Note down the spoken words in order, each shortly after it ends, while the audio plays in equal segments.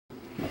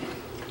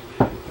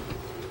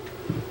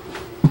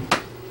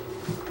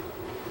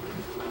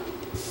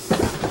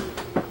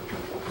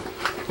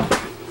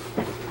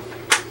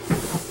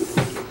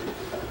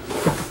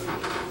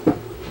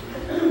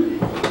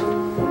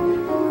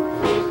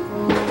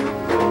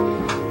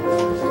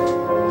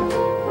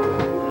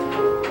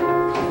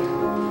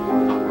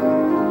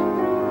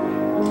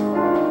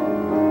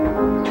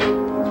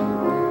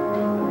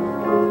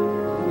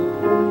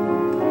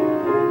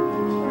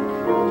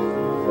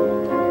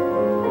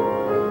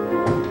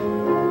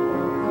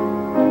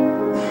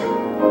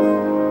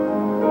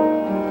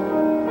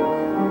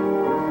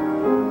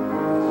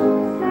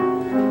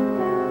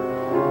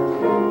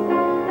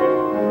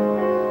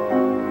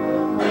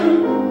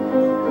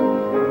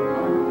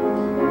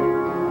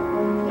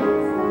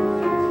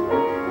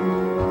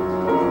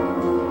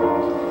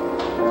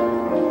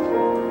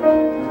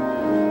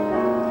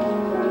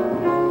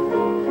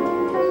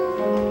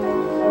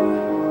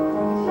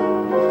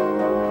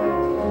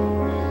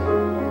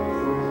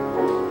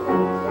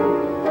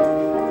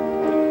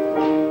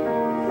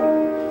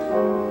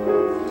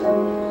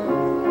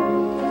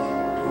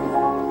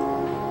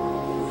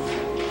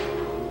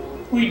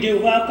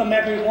welcome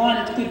everyone.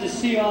 It's good to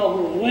see all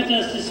who are with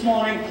us this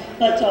morning.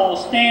 Let's all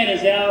stand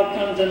as the hour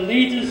comes and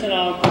leads us in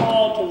our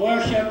call to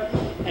worship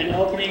and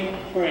opening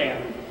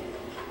prayer.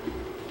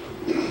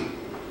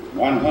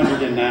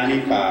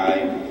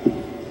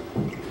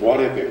 195,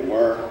 What If It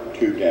Were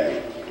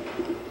Today?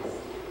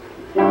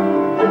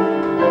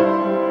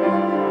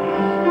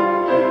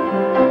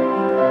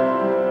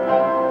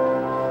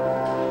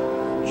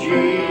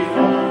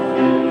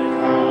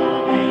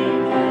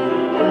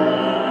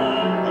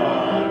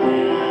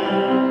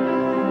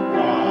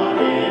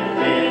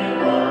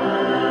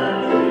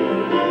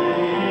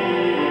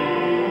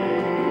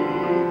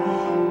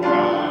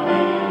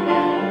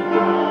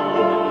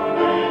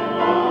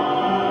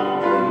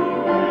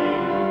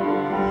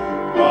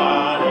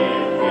 What if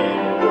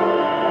it were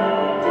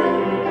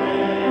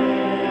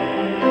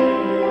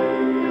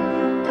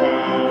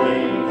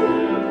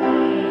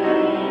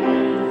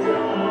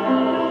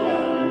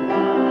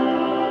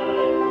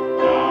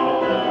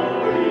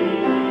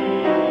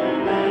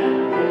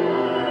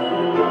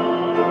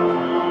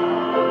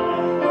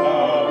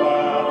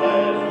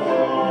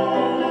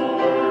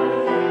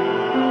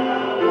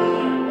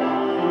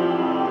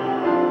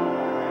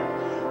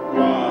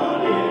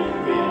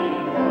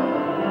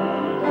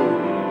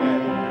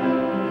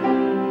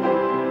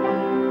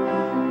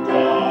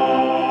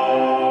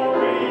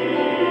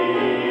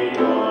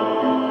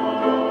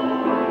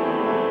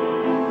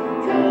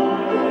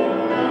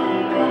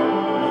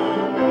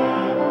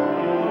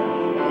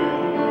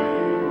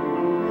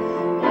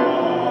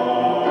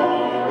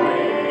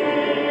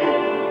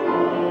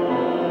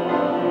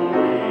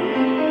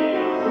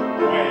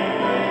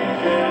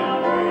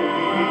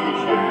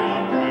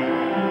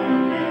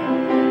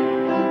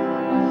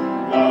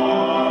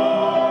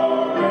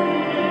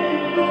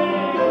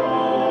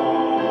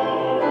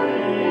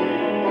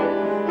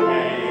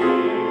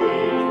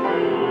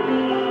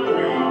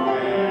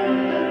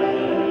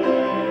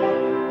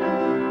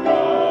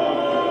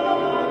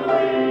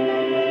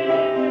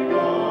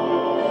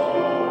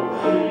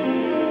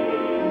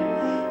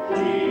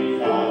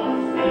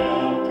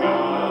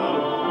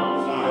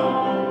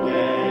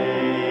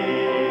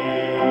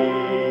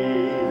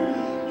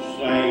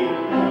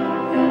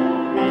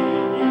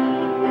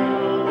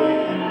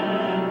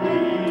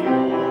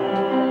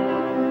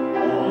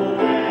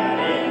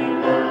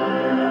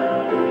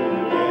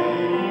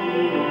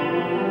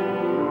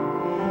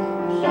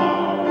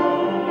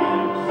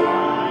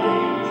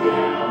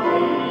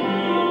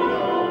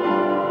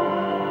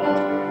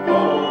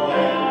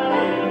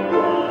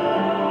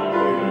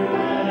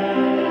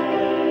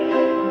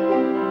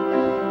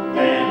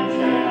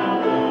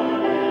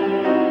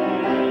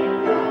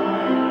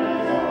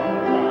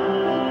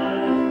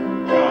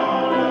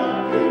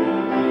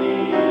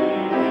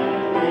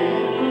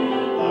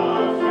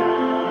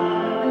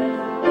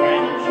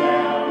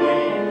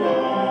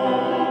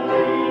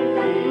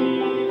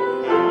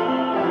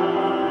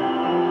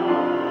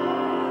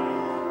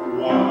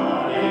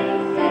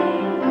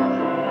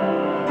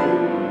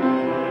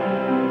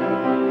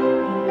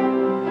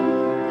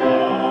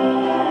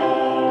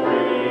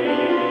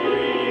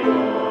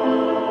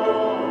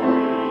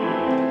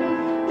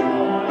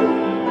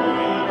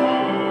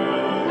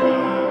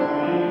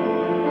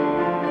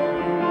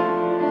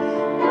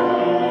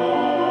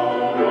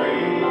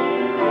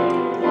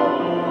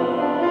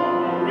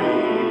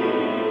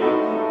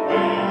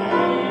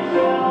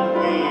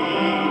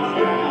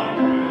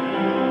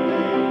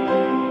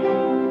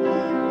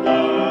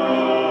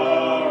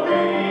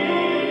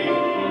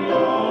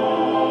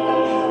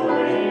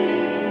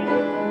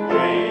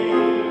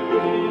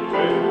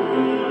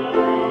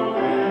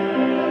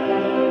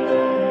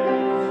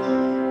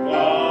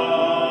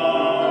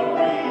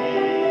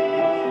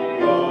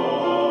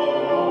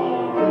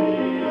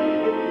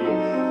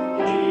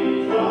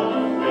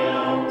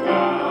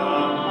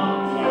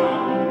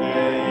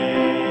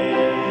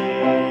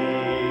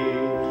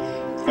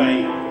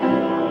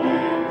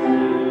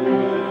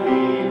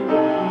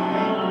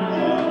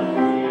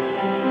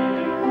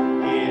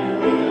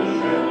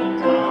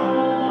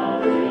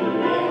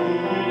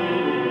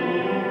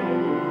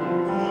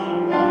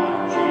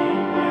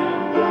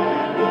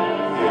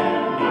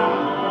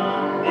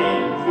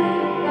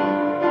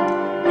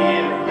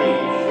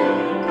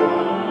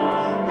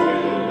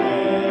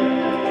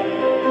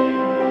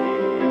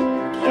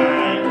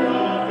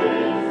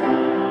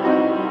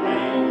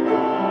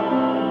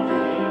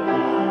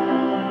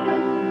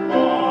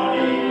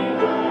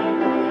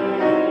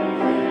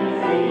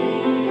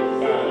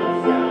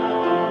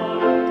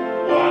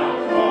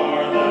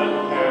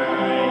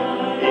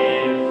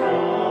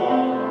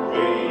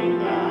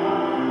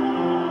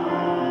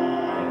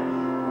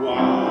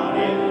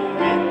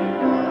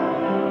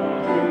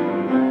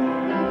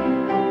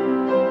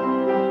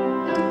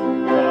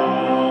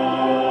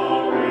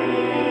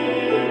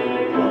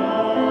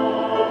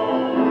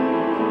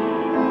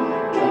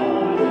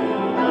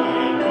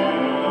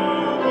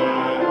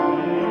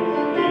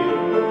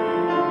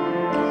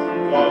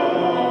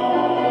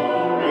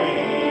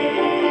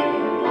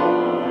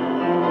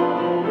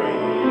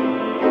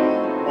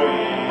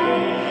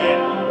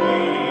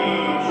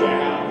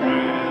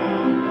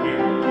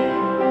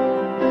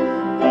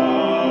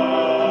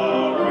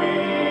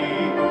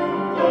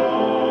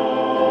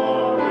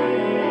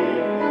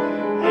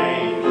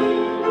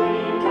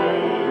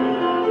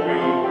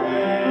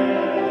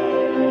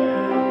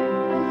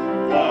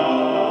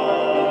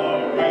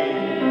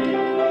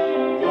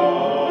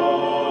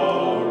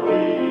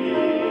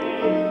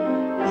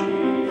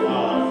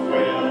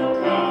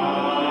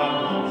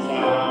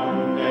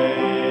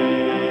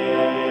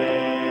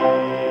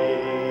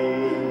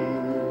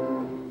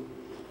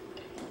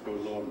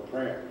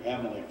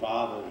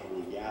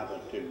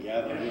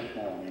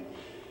morning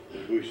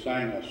as we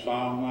sang a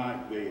song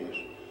like this,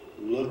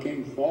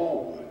 looking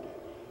forward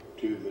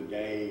to the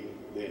day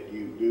that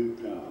you do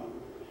come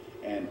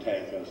and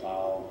take us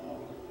all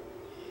home.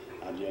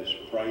 I just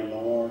pray,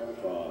 Lord,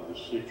 for the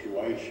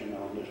situation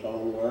on this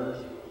old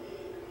earth.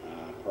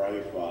 I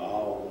pray for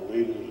all the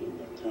leaders of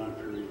the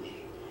countries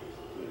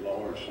that,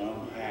 Lord,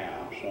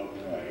 somehow, some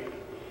way,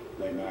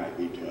 they might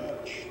be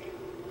touched.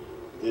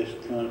 This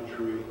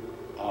country,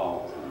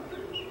 all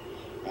countries.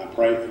 I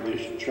pray for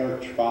this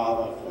church,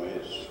 Father, for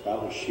its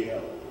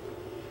fellowship,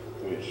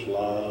 for its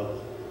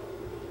love,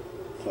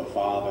 for,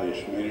 Father,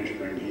 its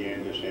ministering here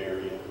in this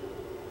area.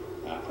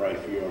 I pray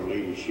for your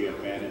leadership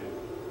in it.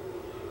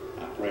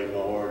 I pray,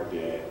 Lord,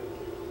 that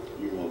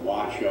you will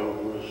watch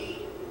over us,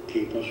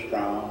 keep us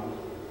strong.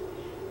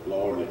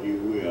 Lord, that you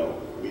will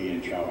be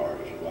in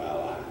charge of our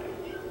lives.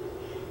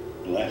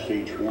 Bless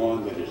each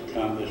one that has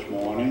come this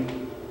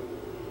morning.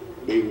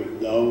 Be with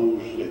those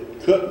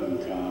that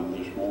couldn't come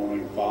this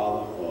morning,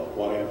 Father, for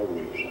whatever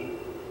reason.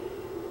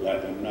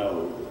 Let them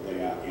know that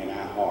they are in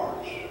our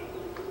hearts,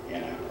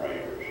 in our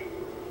prayers.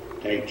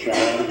 Take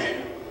charge,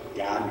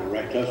 guide and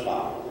direct us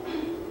all.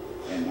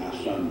 In my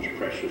Son's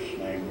precious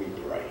name we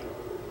pray.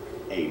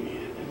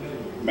 Amen.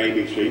 May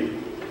be seated.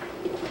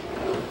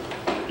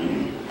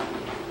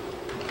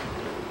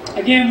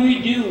 Again, we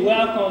do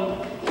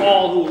welcome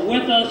all who are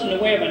with us in the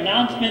way of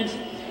announcements.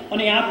 On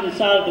the opposite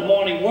side of the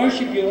morning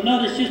worship, you will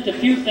notice just a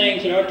few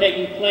things that are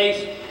taking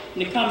place in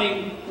the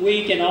coming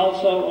week and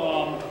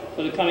also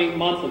for the coming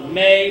month of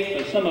May,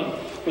 for some of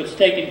what's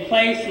taking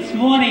place. This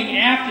morning,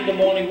 after the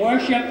morning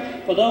worship,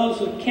 for those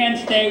who can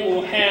stay,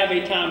 we'll have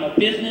a time of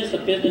business, a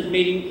business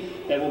meeting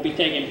that will be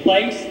taking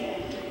place.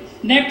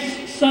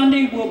 Next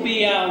Sunday will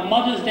be our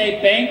Mother's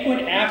Day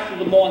banquet after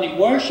the morning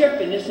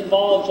worship, and this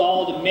involves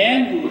all the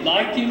men who would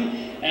like to,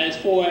 as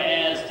far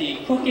as the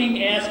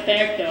cooking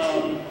aspect,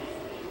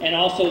 and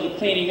also the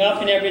cleaning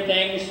up and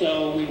everything,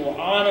 so we will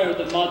honor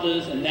the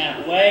mothers in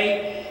that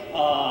way.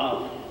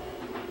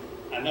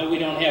 I know we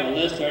don't have a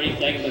list or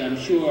anything, but I'm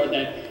sure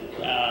that,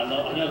 I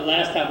know the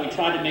last time we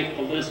tried to make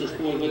a list as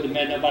far as with the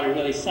men, nobody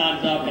really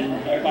signed up and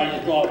everybody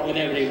just brought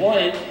whatever they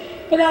wanted.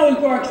 But it always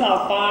works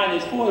out fine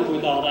as far as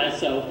with all that.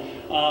 So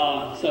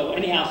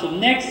anyhow, so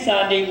next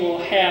Sunday we'll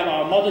have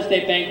our Mother's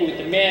Day banquet with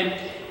the men,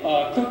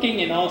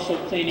 cooking and also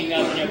cleaning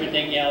up and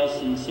everything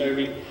else and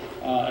serving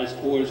as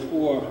far as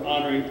for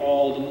honoring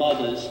all the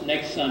mothers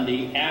next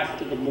Sunday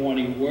after the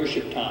morning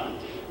worship time.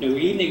 No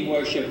evening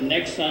worship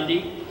next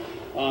Sunday,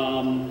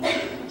 7th,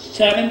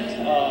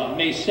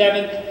 May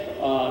 7th,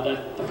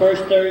 the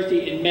first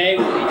Thursday in May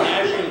will be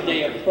National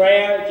Day of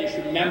Prayer. Just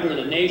remember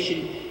the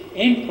nation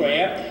in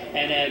prayer,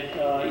 and at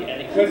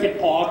Griffith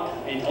Park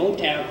in Old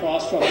Town,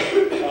 across from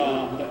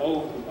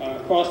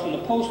the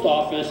post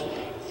office,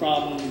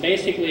 from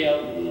basically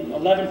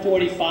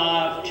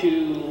 11:45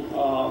 to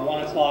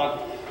 1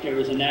 o'clock. There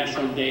is a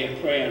National Day of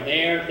Prayer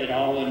there that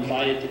all are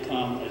invited to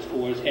come as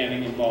far as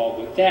having involved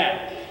with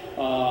that.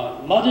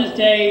 Mother's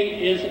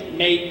Day is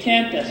May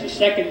 10th. That's the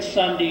second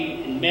Sunday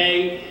in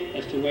May,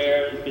 as to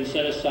where it's been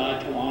set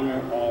aside to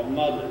honor all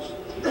mothers.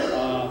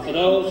 For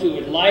those who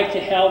would like to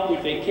help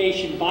with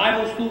Vacation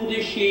Bible School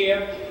this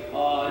year,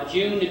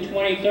 June the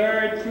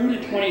 23rd through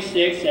the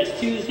 26th, that's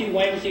Tuesday,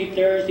 Wednesday,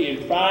 Thursday,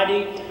 and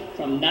Friday,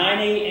 from 9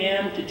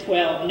 a.m. to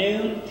 12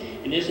 noon.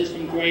 And this is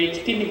from grades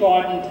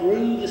kindergarten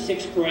through the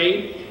 6th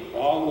grade.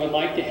 All would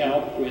like to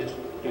help with,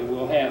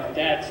 we'll have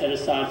that set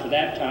aside for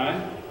that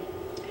time.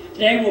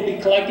 Today we'll be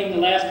collecting the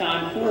last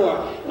time for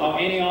our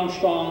Annie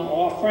Armstrong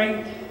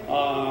offering.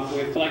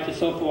 We've collected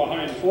so far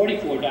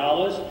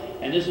 $144,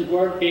 and this is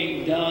work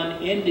being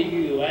done in the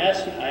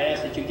U.S. I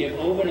ask that you give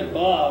over and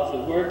above the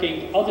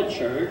working of the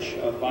church,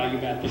 of Bayou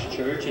Baptist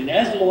Church, and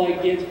as the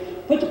Lord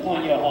puts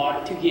upon your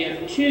heart to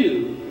give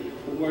to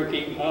the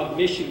working of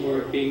mission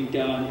work being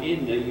done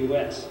in the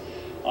U.S.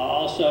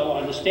 Also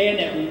understand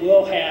that we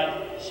will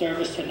have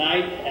service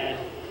tonight at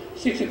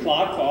 6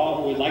 o'clock for all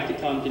who would like to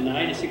come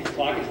tonight. At 6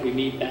 o'clock as we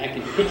meet back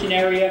in the kitchen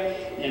area.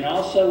 And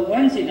also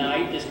Wednesday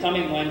night, this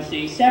coming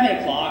Wednesday, 7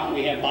 o'clock,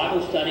 we have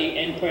Bible study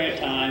and prayer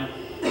time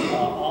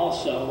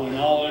also. And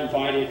all are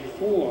invited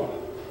for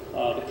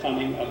the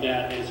coming of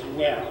that as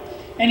well.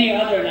 Any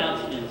other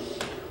announcements?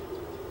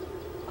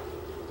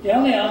 The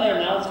only other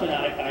announcement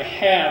I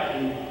have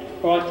and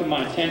brought to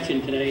my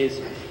attention today is,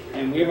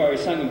 and we've already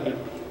sung it, but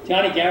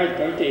Johnny Garrett's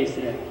birthday is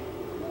today.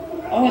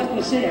 I wasn't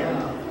going to say that,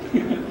 huh?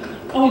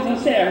 I wasn't going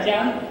to say that,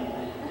 Johnny.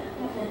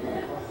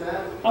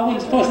 I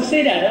wasn't supposed to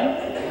say that, huh?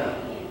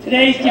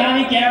 Today's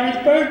Johnny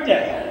Garrett's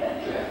birthday.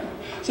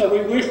 So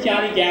we wish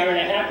Johnny Garrett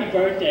a happy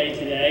birthday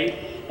today,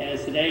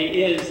 as today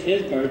is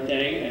his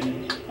birthday.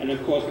 And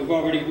of course, we've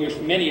already wished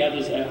many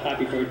others a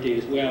happy birthday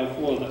as well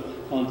for the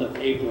month of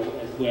April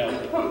as well.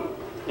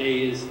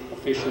 Today is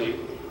officially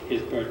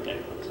his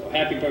birthday. So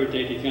happy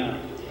birthday to Johnny.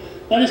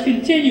 Let us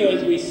continue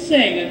as we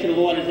sing until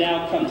the Lord is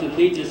out, comes and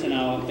leads us in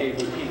our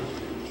favorite hymn.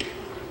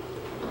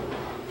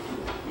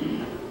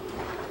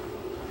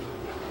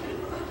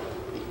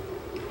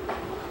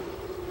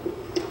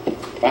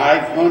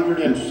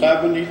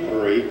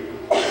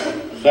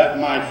 $573, Set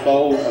My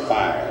Soul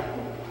Afire.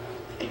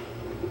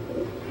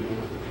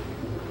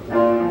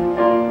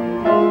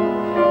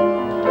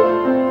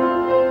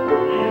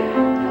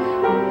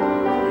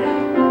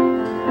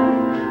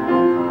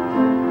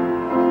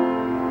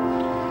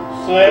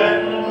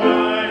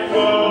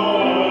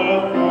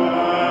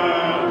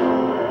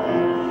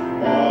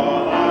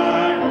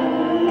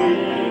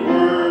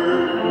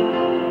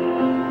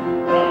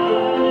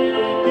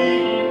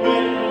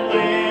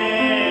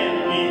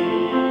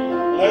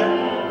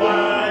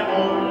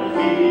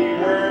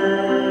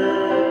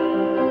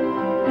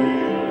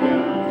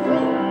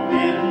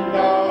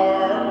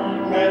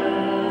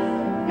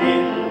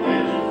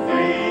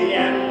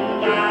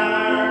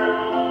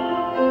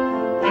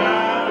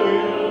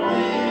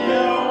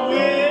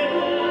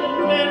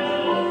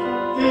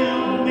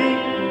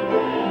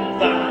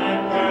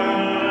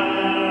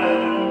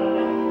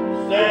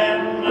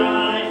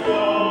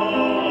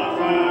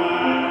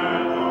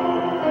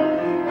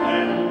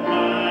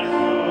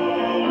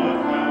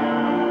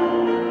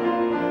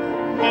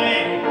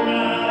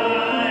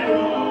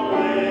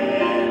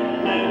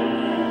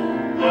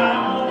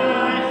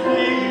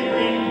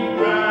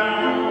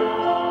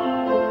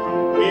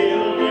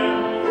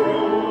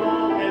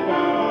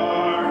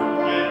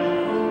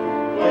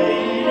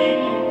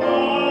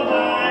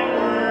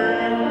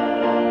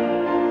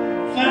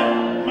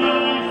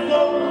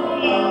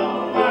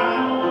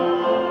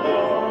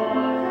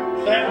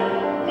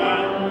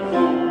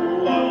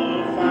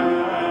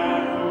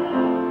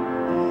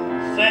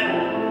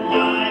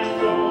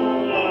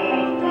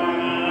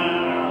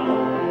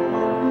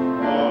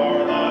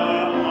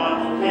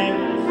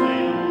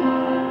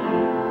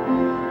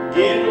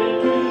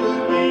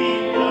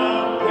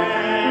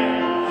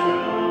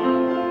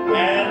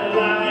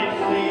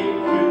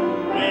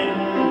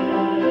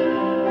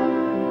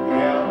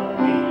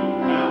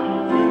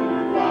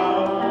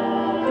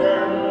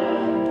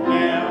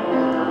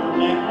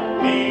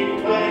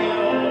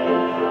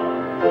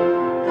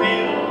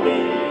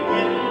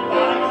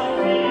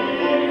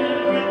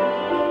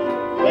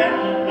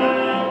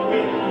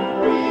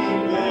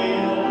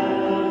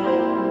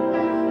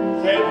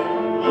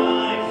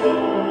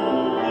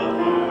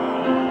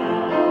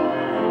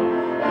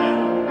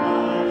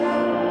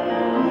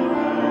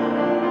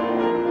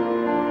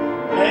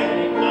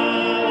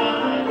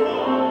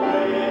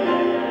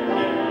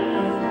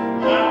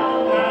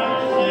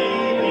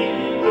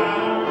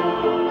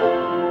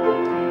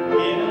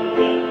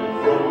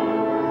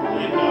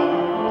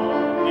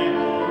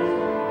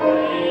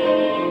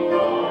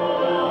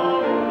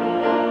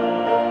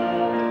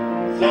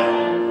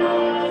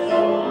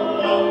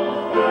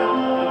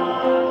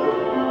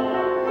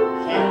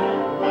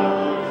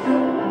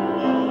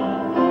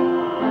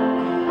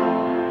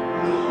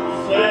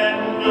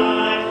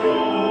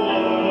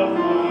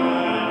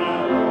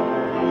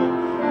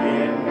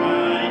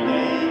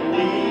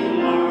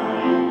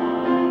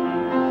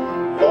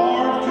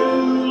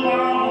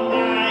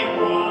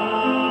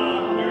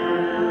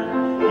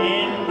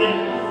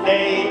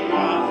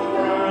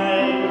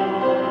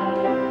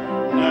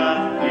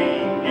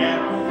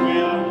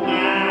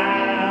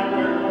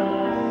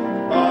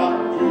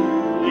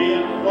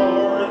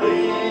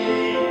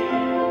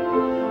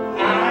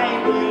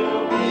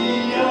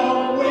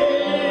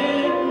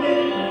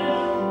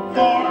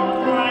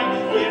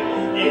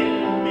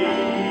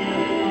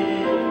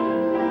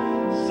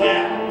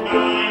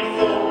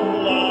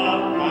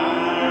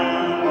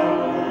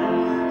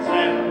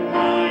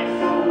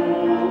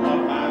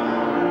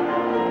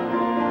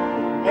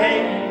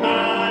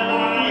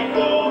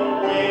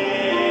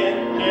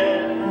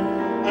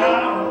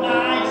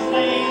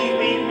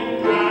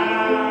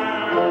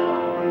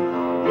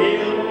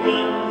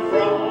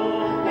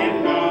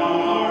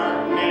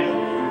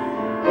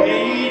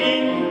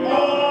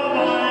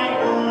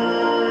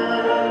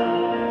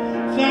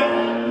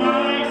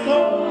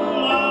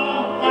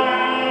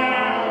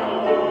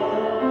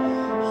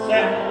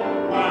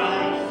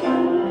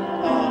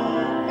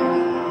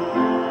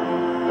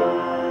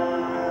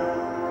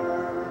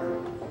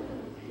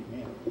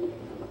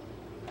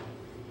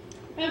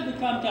 As we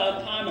come to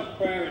our time of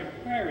prayer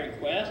and prayer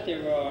requests,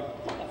 there are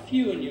a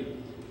few in your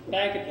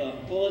back of the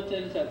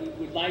bulletins that we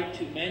would like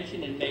to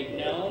mention and make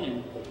known.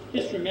 And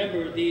just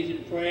remember these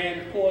in prayer.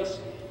 And of course,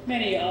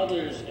 many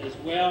others as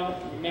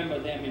well. Remember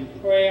them in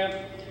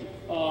prayer.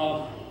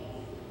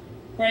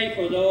 Pray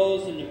for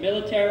those in the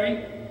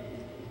military.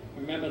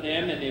 Remember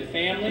them and their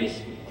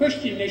families.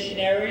 Christian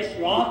missionaries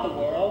throughout the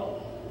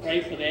world.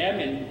 Pray for them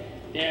and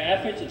their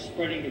efforts of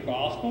spreading the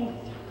gospel.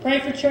 Pray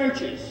for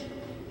churches.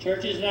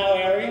 Churches in our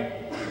area,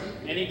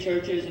 many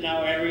churches in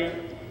our area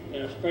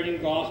that are spreading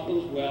the gospel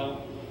as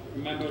well.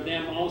 Remember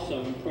them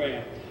also in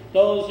prayer.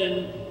 Those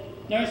in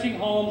nursing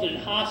homes and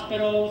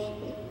hospitals.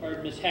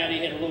 Heard Miss Hattie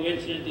had a little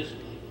incident this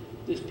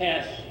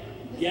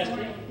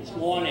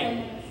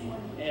morning,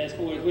 as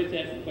far as with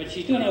it. But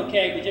she's doing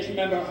okay. But just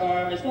remember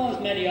her, as well as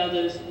many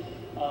others,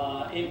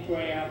 in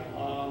prayer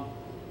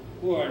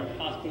who are in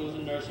hospitals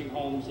and nursing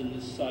homes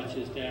and such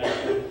as that.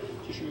 So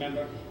just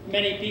remember,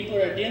 many people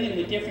are dealing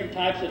with different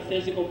types of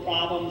physical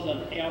problems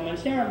and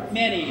ailments. There are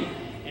many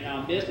in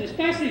our business,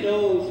 especially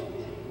those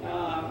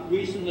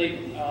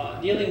recently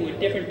dealing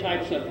with different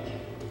types of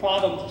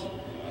problems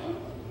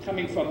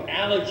coming from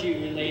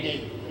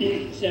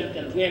allergy-related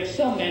symptoms. We have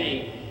so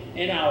many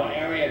in our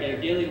area that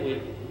are dealing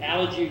with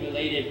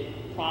allergy-related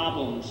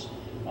problems.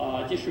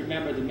 Just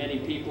remember the many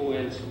people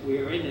as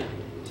we're in the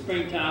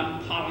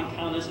springtime, pollen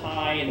count is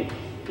high and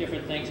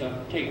different things are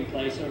taking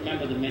place. So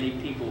remember the many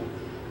people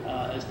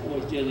as far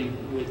as dealing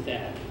with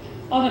that.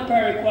 Other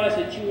prayer requests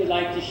that you would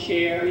like to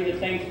share, either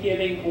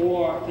thanksgiving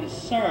or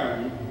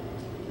concern,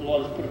 the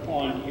Lord has put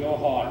upon your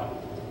heart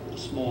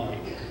this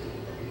morning.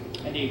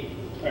 Any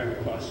prayer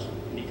requests,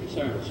 any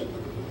concerns?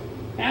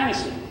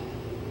 Addison.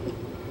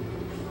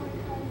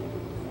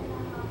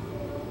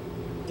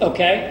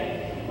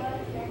 Okay.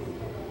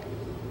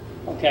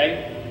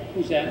 Okay.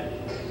 Who's that?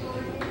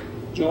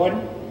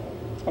 Jordan.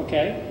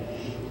 Okay.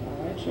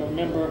 All right. So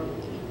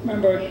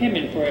remember him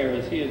in prayer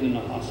as he is in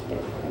the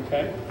hospital.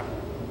 Okay.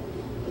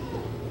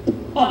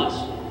 Others.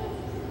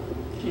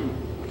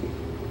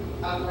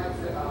 I'd like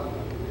to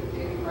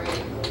continue praying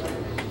for Linda.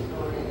 She's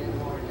going in the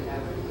morning to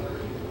have her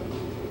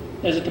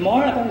surgery. Is it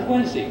tomorrow? I thought it was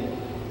Wednesday.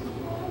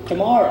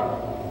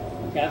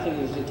 Tomorrow. Okay, I thought it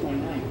was the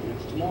 29th.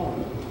 It's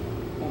tomorrow.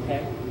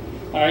 Okay.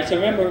 All right. So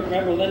remember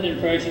Linda in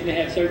prayer. She's going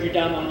to have surgery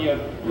done on your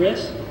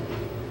wrist.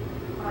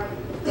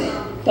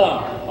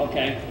 Thumb.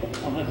 Okay.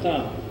 On her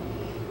thumb.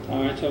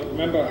 All right. So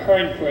remember her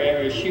in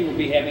prayer as she will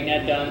be having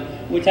that done.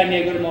 What time do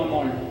you go tomorrow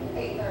morning?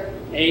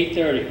 8:30.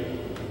 8:30.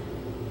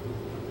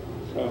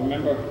 So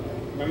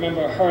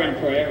remember her in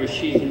prayer as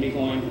she's going to be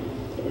going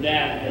for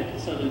that at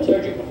Southern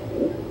Surgical.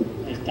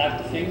 Is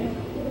Dr. Finger?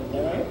 Is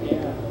that right?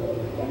 Yeah.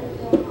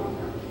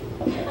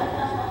 Okay.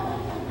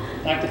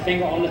 Dr.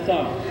 Finger on the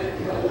thumb.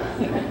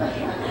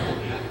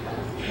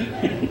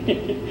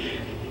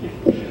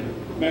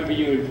 Remember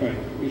you in prayer.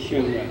 We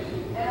sure will.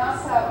 And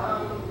also,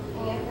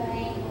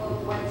 Anthony,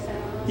 little white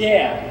stones.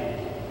 Yeah.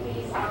 He's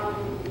we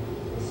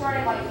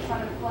started like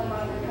trying to pull him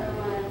over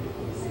when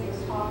he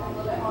was talking a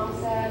little bit. Mom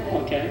said and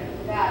Okay.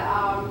 that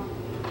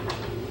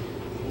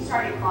he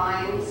started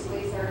crying, he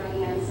squeezed her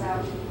hand, so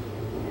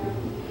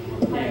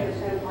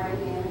there's no brain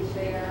damage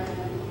there,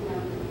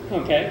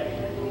 and Okay.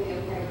 everything will be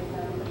okay with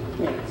them.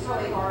 Good. It's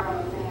really hard on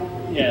the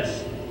family.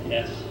 Yes.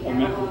 And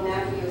my little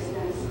nephew has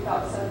been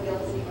felt so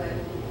guilty, but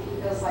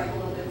he feels like a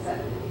little bit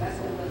that's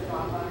what the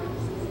drop on him.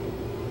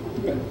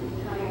 Good.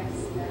 Kind of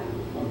see that.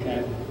 Okay.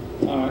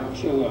 All right.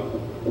 Sure will.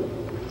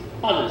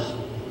 Others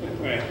in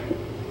prayer.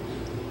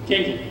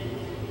 Ginger.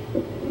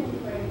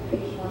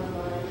 Each one of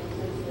my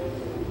sisters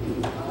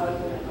and my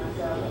husband and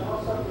myself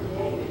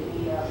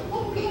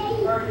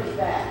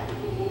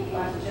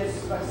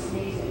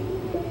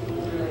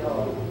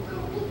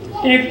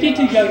David, you're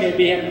too young to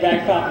be having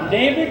back problem,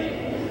 David.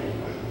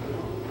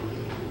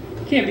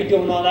 Can't be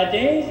doing all that,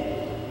 Dave.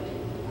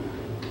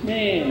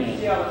 Man.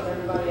 Jealous,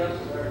 everybody else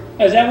is there.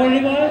 Is that what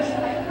it was?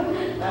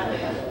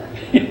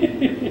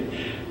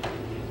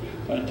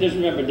 But just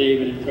remember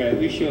David in prayer.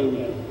 We sure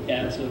will.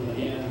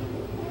 Absolutely, yeah.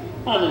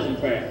 Others in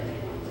prayer.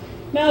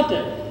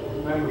 Melton.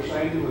 Remember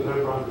Sandy with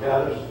her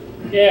bronchitis?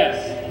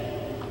 Yes.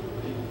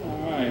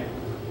 All right.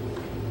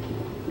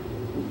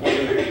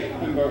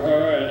 Remember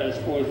her as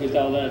far as with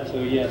all that,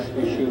 so yes,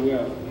 we sure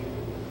will.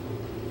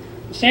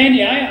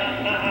 Sandy,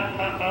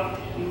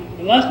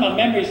 unless my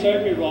memory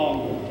serves me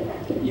wrong,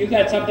 you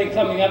got something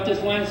coming up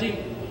this Wednesday?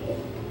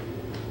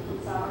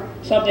 I'm sorry.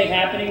 Something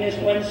happening this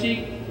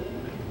Wednesday?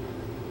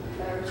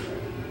 Thursday.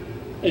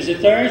 Is it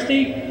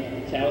Thursday?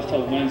 See, I was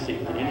told Wednesday,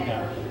 but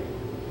anyhow.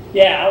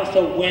 Yeah, I was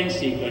told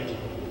Wednesday, but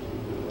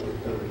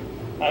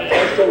I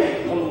was told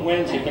coming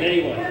Wednesday, but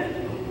anyway.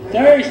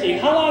 Thursday.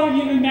 How long have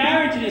you been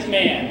married to this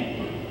man?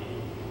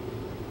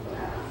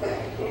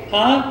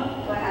 Huh?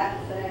 What I have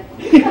to say.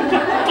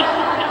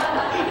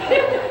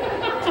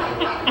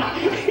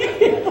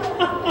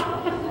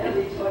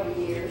 Every 20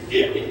 years.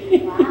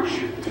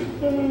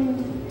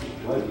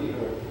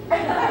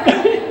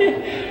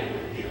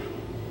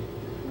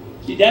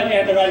 You definitely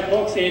have to write a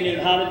book, Sandy,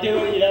 on how to do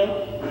it, you know?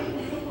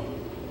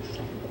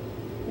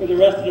 With the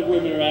rest of the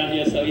women around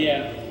here, so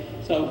yeah.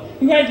 So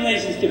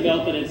congratulations to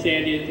Milton and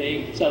Sandy as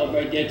they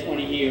celebrate their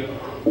 20-year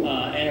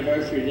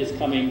anniversary this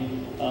coming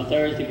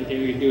Thursday, but they're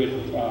going to do it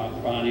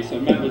Friday. So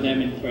remember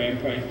them in prayer and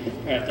pray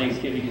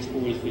Thanksgiving is for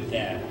us with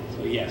that.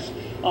 So yes.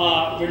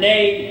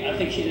 Renee, I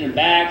think she's in the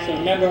back. So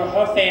remember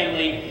her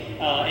family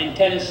in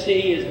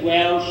Tennessee as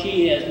well.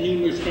 She has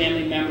numerous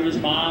family members,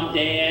 mom,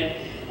 dad,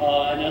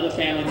 and other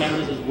family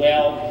members as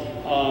well,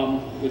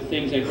 with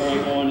things that are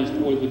going on as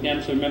far as with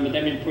them. So remember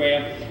them in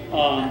prayer.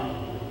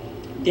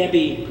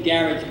 Debbie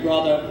Garrett's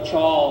brother,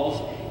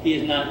 Charles, he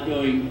is not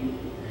doing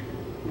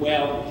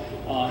well.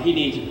 He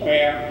needs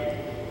prayer.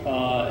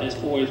 As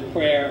far as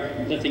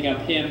prayer, lifting up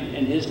him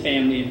and his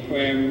family in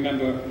prayer.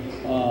 Remember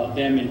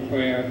them in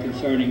prayer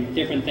concerning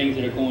different things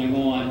that are going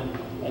on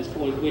as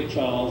far as with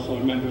Charles, so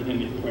remember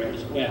them in prayer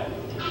as well.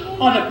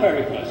 Other prayer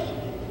requests,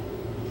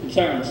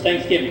 concerns,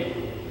 Thanksgiving,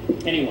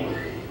 anyone.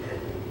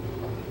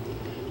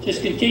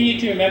 Just continue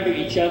to remember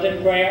each other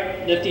in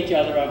prayer, lift each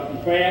other up in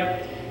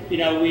prayer. You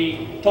know,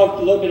 we talked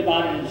a little bit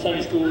about it in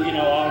Sunday school. You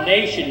know, our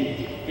nation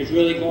is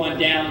really going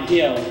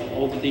downhill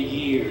over the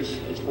years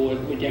as far as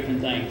with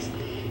different things.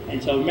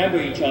 And so remember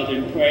each other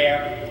in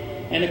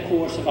prayer and the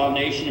course of our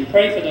nation, and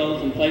pray for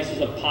those in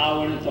places of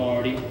power and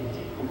authority,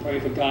 and pray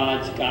for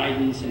God's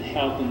guidance and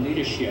help and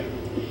leadership.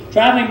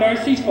 Traveling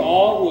mercies for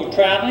all who are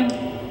traveling,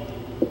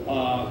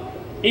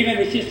 even if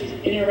it's just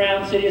in and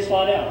around the city of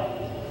Slidell.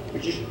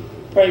 But just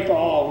pray for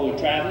all who are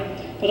traveling.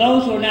 For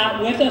those who are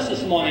not with us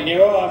this morning,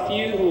 there are a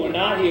few who are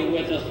not here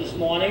with us this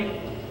morning.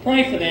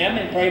 Pray for them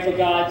and pray for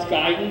God's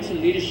guidance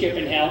and leadership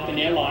and help in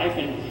their life,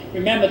 and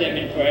remember them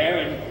in prayer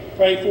and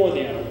pray for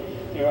them.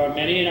 There are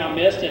many in our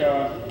midst that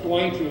are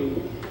going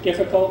through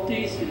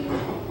difficulties and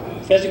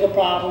physical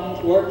problems,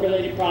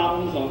 work-related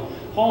problems, or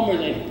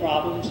home-related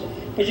problems.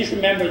 But just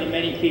remember the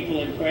many people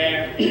in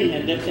prayer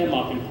and lift them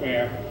up in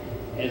prayer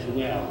as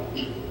well.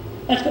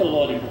 Let's go to the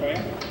Lord in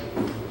prayer.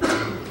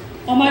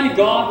 Almighty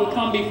God, we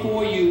come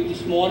before you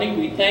this morning.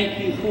 We thank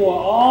you for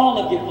all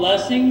of your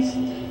blessings.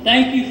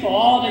 Thank you for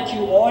all that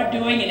you are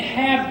doing and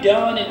have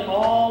done in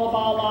all of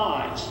our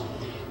lives.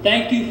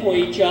 Thank you for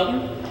each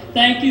other.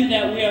 Thank you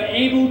that we are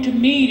able to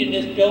meet in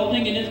this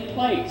building, in this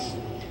place,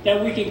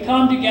 that we can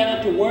come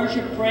together to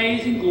worship,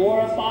 praise, and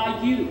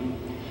glorify you.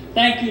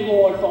 Thank you,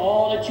 Lord, for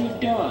all that you have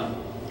done.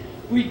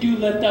 We do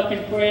lift up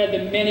in prayer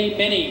the many,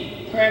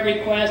 many prayer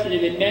requests that have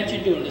been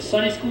mentioned during the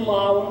Sunday school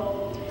hour,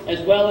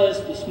 as well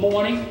as this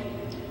morning.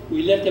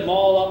 We lift them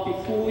all up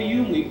before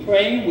you, and we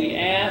pray, we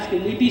ask,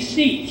 and we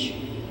beseech.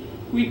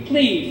 We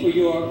plead for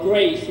your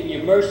grace and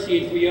your mercy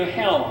and for your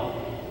help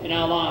in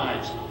our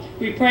lives.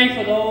 We pray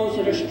for those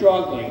that are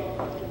struggling.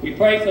 We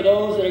pray for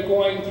those that are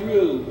going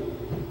through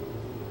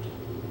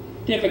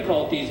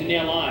difficulties in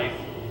their life,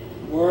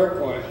 work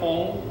or at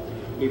home.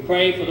 We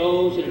pray for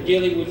those that are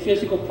dealing with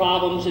physical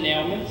problems and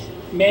ailments,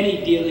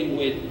 many dealing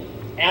with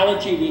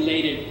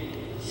allergy-related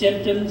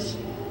symptoms.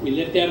 We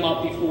lift them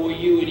up before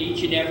you and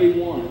each and every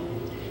one.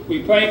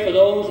 We pray for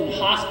those in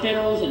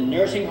hospitals and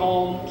nursing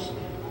homes.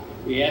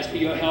 We ask for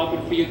your help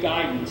and for your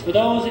guidance. For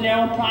those in their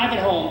own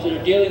private homes that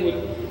are dealing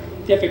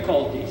with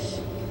difficulties,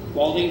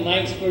 Waldine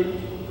Langsford,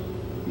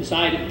 Miss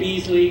Ida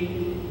Beasley,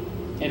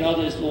 and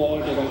others,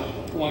 Lord, that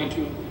are going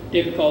through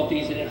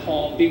difficulties and at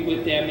home, be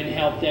with them and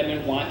help them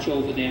and watch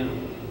over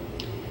them.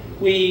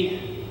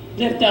 We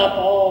lift up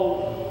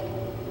all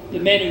the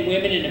men and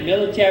women in the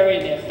military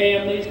and their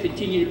families,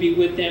 continue to be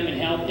with them and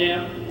help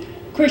them.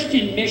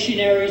 Christian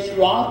missionaries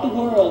throughout the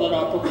world that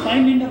are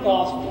proclaiming the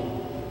gospel,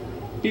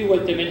 be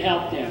with them and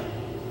help them.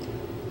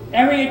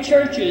 Area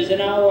churches in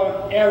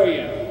our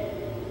area,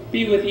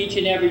 be with each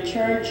and every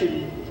church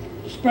and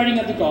the spreading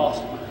of the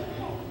gospel.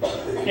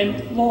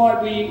 And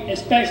Lord, we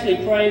especially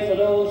pray for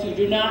those who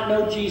do not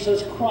know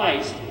Jesus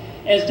Christ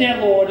as their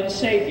Lord and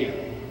Savior.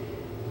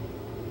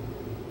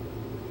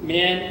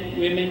 Men,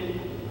 women,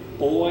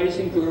 boys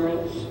and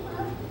girls,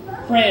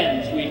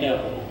 friends we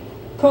know,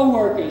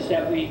 co-workers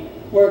that we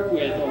work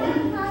with, or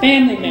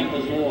family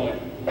members, Lord,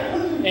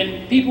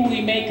 and people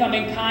we may come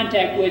in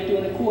contact with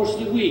during the course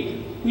of the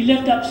week. We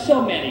lift up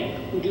so many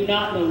who do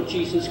not know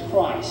Jesus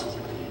Christ.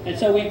 And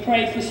so we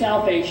pray for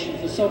salvation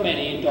for so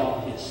many in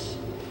darkness.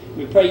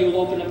 We pray you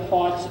will open up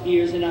hearts,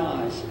 ears, and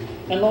eyes.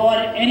 And Lord,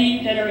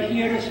 any that are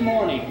here this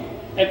morning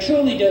that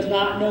truly does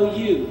not know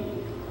you,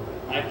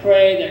 I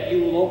pray that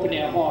you will open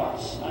their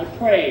hearts. I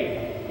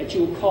pray that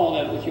you will call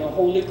them with your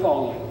holy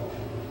calling.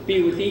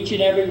 Be with each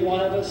and every one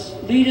of us.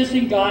 Lead us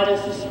and guide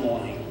us this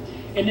morning.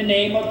 In the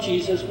name of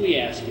Jesus we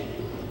ask it.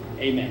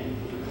 Amen.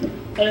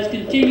 Let us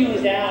continue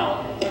as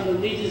Al under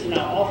leaders in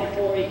our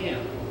offertory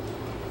hymn.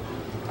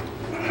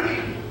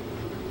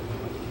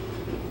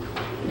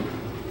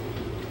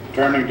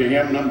 Turning to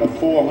hymn number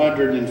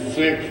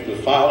 406,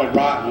 The Solid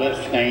Rock,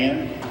 let's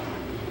stand.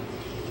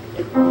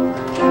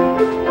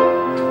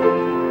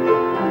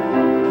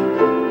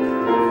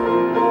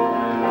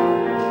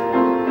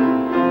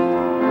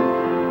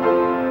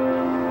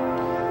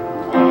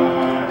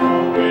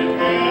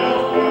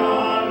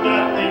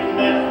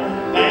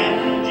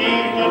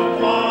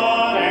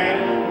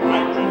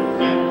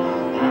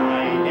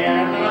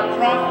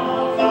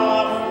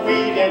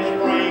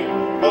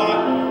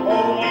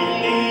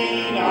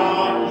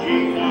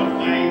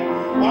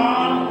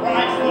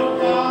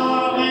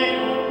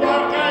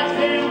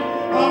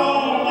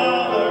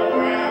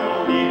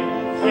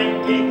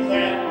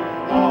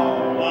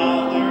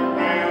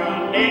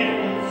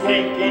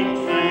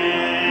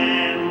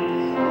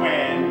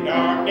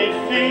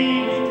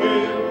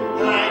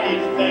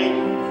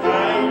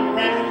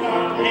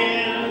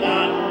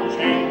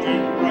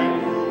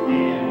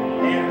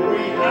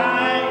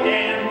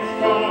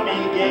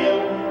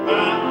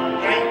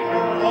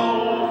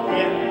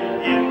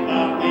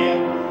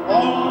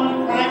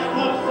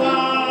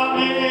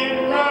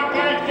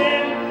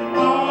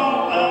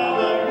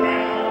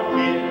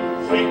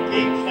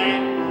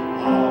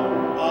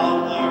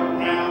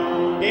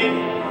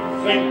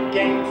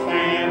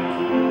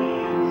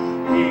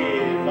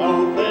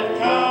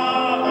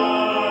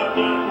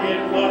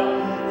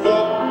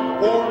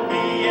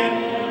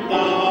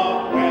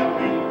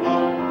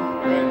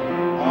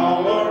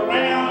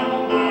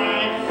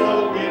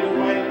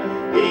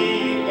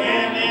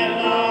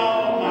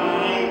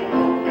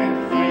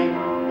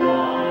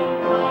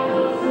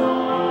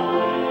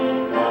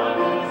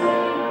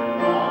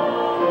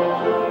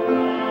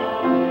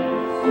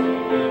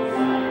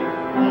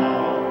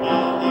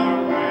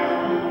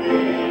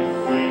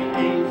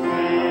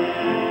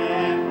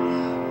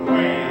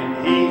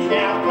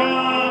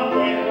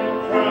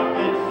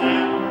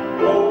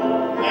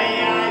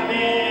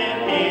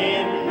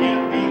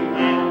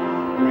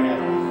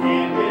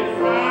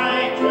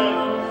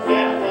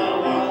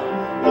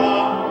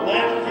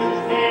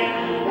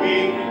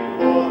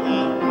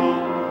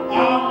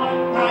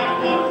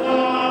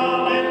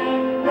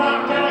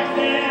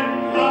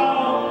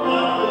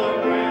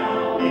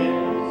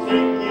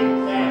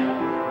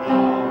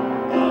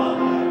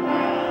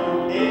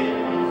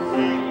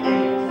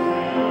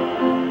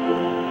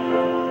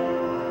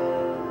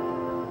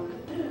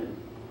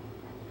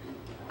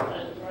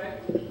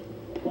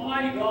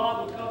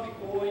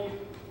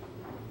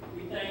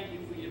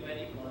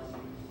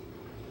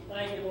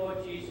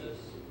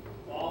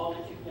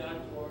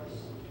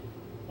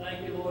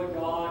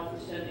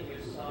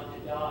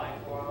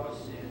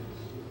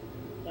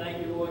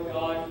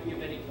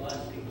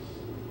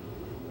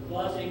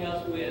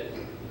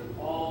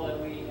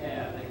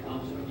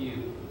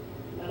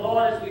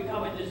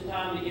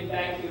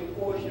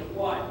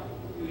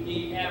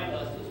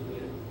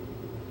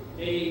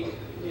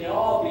 May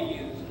all be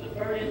used for the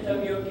furtherance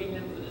of your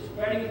kingdom, for the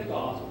spreading of the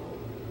gospel.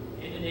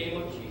 In the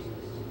name of Jesus.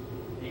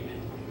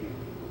 Amen.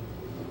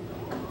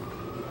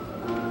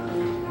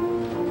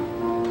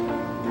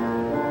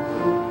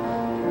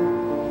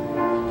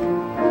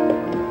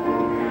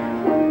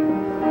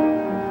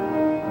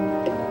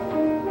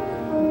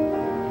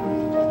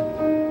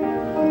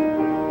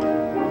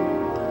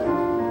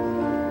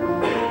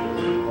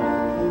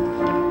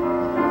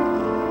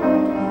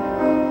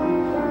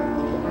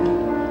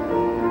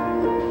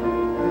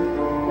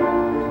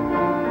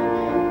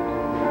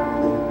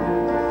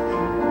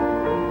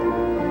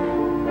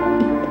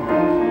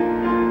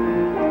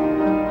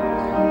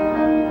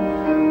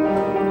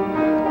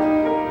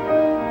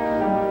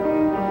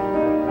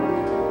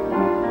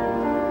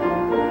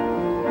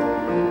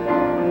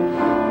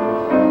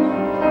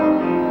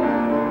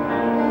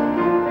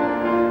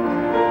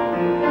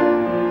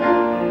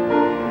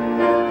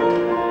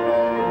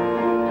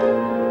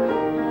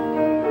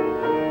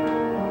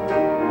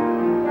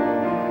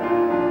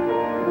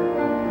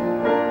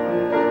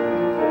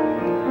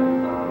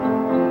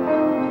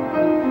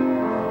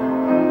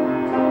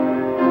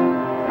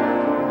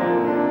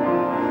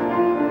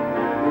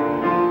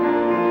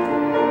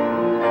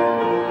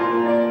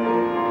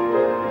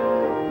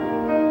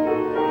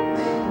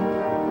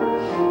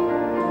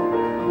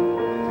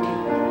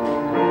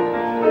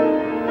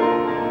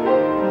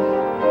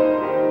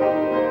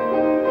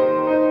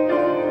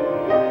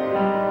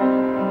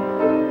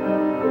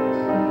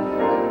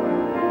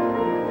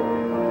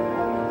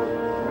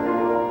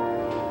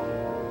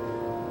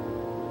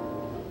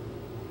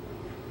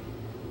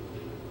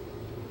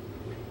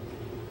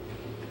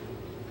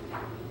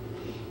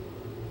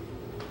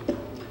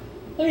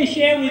 me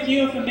share with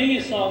you a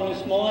familiar song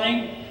this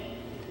morning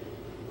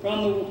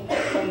from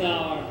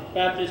our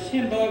Baptist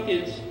hymn book.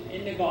 It's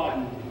In the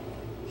Garden.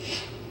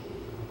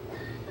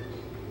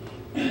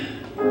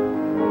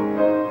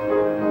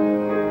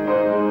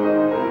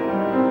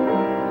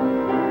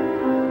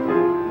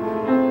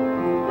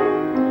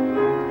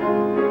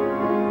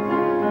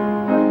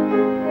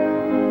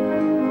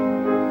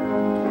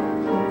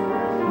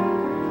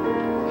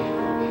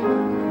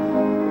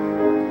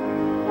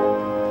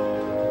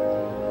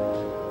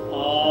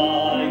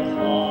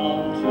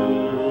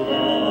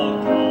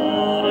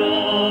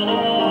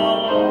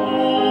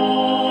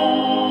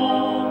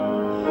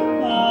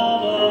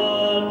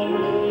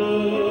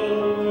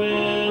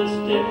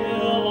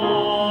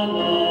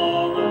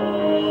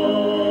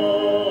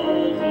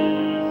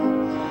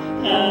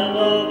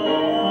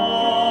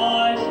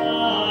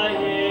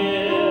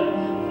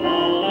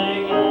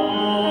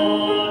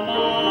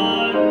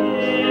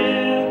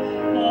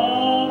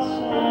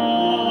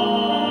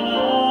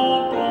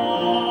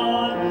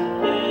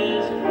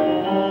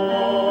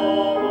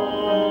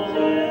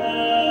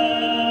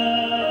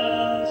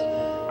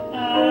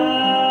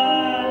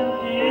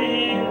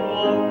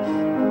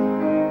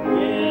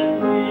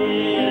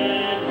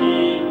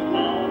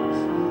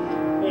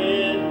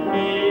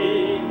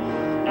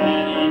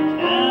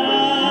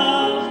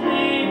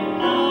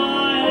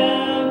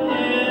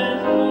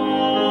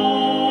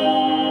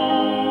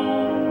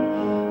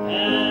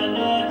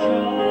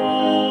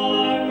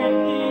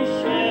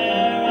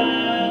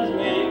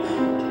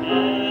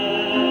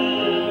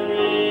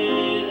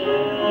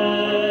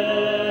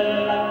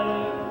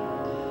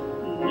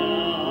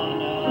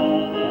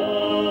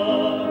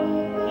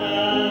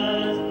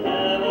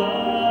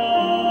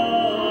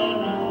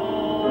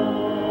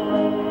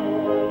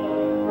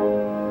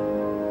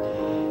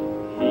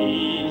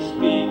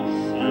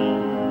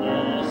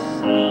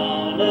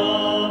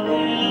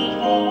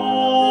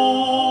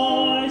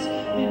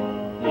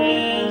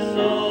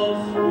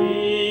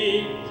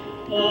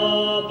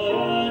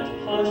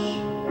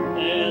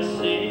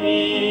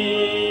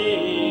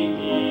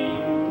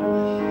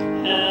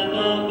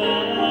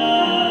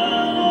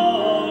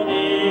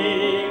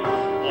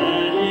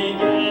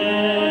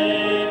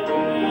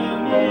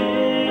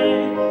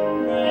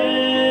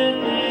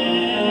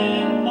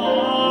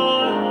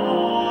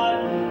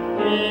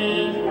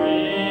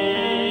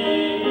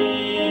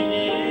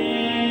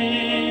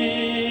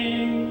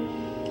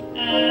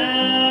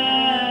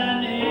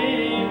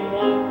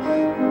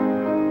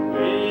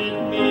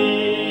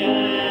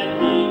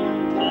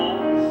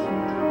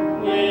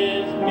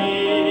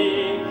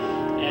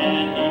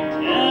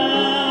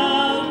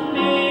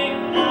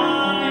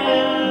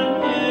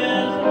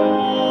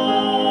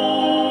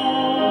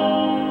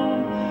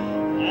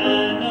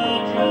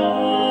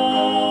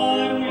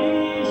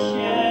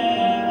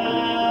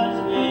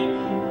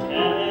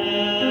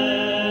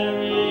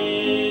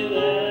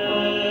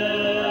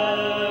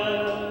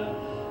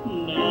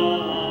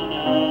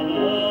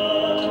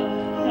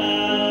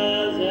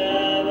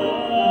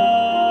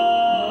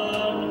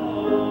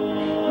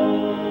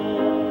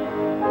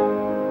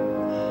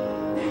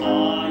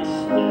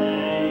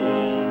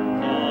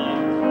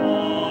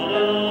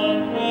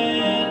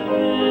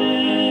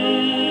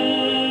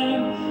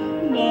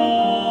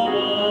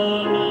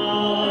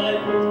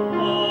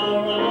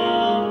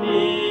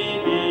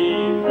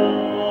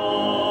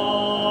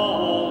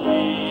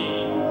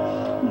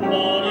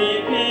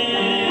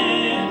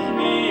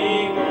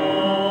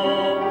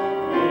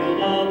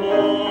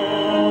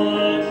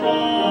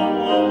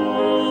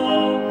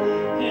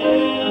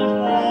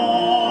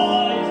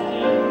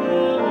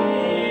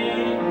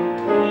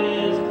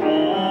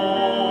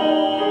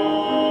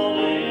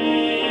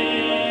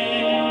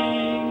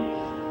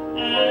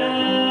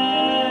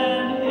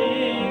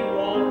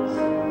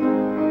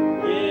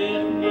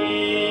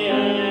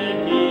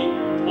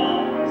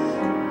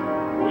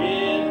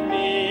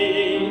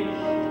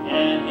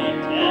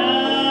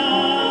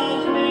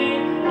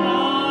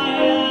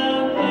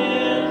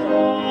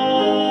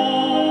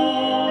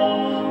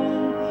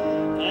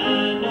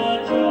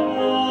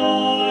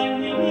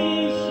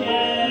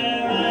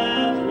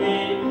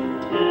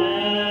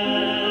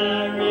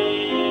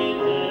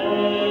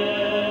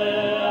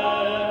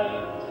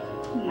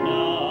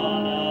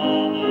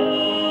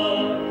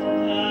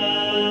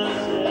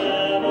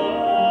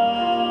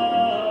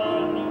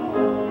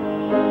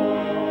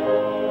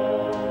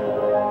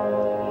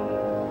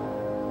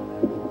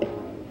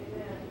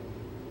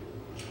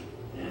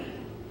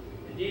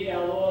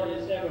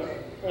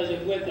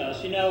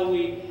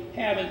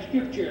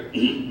 Scripture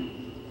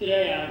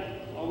today.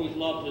 I always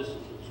love this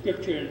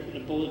scripture in the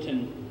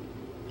bulletin.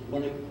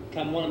 One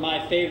of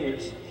my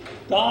favorites.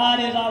 God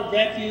is our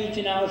refuge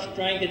and our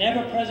strength, and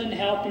ever-present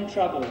help in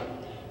trouble.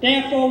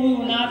 Therefore we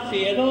will not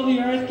fear, though the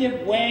earth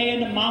give way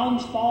and the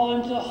mountains fall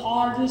into the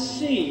heart of the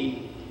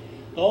sea.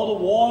 Though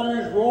the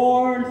waters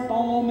roar and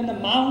foam and the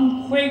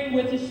mountains quake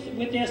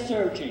with their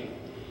surging.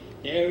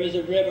 There is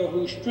a river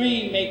whose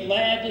stream make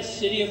glad the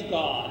city of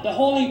God, the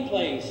holy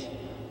place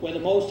where the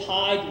Most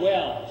High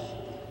dwells.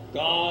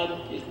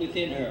 God is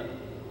within her.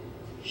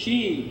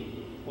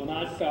 She will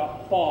not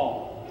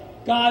fall.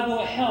 God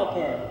will help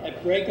her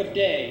at break of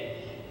day.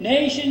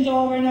 Nations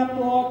are in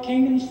uproar,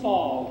 kingdoms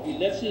fall. He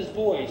lifts his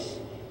voice,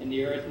 and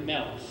the earth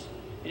melts.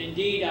 And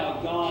indeed,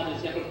 our God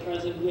is ever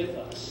present with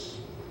us.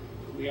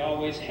 We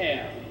always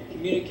have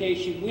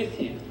communication with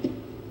him.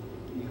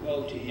 We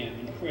go to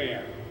him in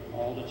prayer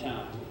all the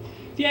time.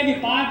 If you have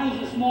your Bibles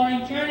this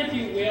morning, turn, if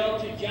you will,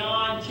 to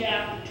John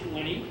chapter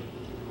 20,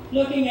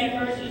 looking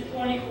at verses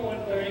 24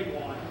 and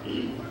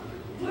 31.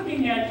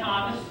 Looking at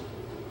Thomas,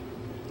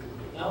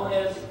 known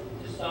as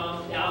the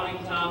some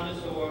Doubting Thomas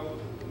or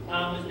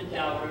Thomas the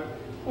Doubter.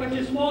 But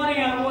this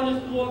morning I want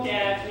us to look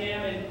at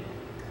him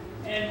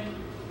and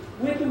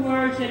with the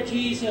words that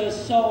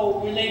Jesus so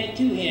related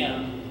to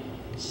him,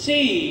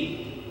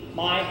 see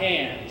my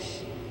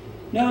hands.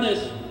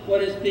 Notice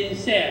what is being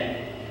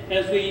said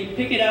as we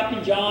pick it up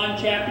in John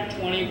chapter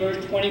 20,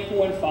 verse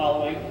 24 and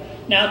following.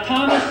 Now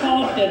Thomas,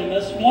 called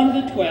Didymus, one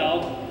of the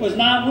 12, was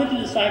not with the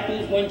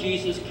disciples when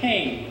Jesus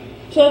came.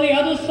 So the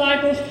other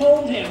disciples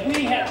told him,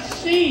 we have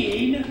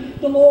seen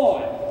the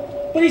Lord.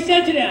 But he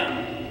said to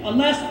them,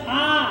 unless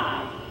I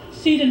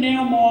see the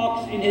nail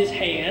marks in his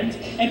hands,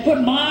 and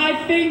put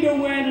my finger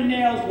where the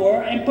nails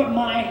were, and put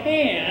my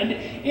hand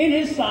in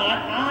his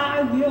side,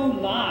 I will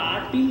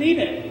not believe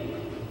it.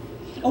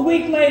 A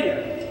week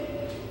later,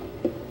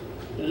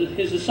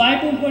 his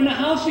disciples were in the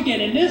house again,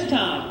 and this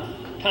time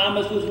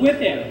Thomas was with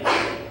them.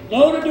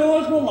 Though the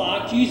doors were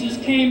locked, Jesus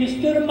came and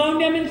stood among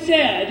them and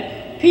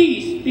said,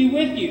 peace be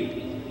with you.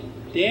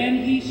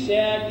 Then he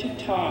said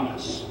to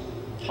Thomas,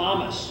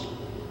 Thomas,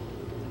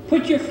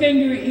 put your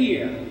finger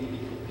here.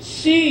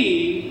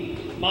 See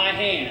my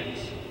hands.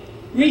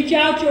 Reach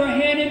out your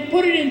hand and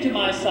put it into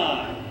my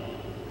side.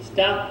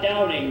 Stop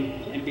doubting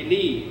and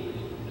believe.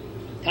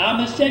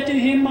 Thomas said to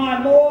him,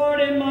 my Lord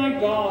and my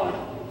God.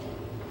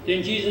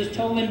 Then Jesus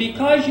told him,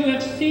 because you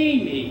have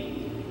seen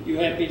me, you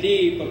have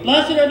believed. But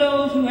blessed are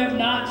those who have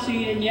not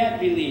seen and yet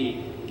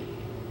believe.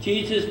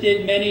 Jesus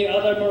did many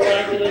other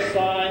miraculous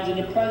signs in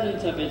the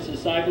presence of his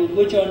disciples,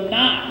 which are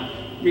not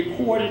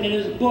recorded in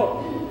his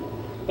book.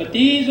 But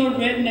these are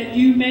written that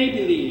you may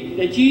believe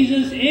that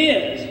Jesus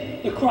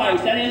is the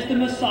Christ, that is the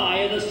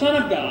Messiah, the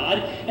Son of God,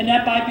 and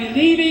that by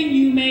believing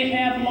you may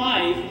have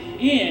life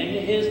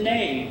in his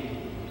name.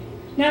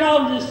 Not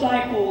all the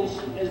disciples,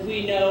 as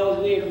we know,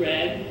 as we have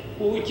read,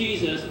 were with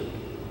Jesus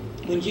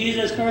when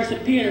Jesus first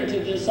appeared to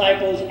the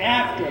disciples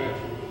after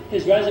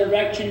his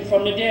resurrection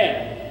from the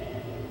dead.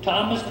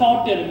 Thomas,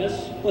 called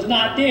Didymus, was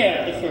not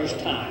there the first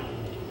time.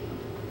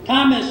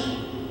 Thomas,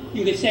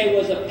 you could say,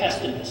 was a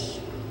pessimist.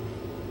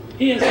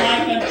 He is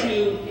like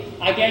unto,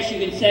 I guess you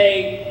could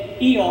say,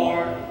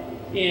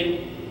 Eeyore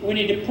in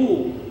Winnie the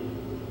Pooh.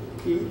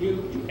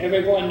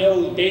 Everyone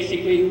knows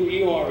basically who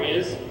Eeyore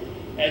is.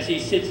 As he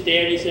sits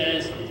there and he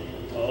says,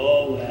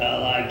 oh,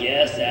 well, I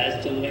guess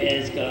that's the way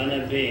it's going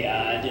to be.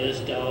 I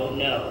just don't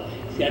know.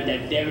 He's got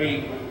that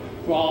very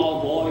raw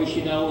voice,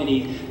 and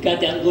he's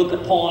got that look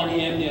upon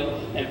him,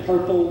 that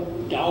purple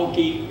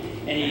donkey,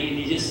 and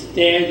he just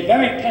stares. A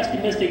very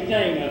pessimistic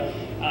thing.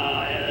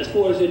 As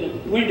far as in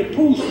the Winnie the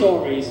Pooh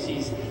stories,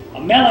 he's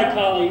a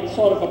melancholy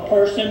sort of a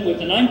person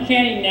with an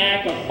uncanny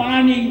knack of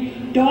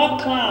finding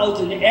dark clouds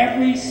in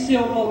every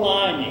silver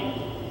lining.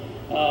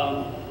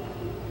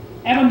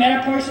 Ever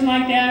met a person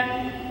like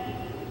that?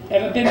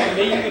 Ever been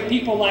familiar with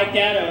people like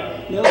that,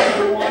 or know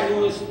someone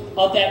who is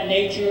of that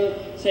nature,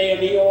 say of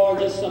Eeyore,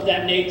 just of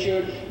that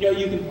nature?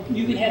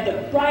 You can have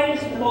the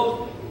brightest,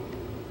 the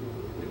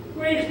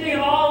greatest thing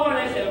of all,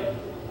 where they say,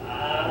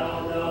 I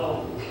don't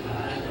know,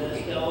 I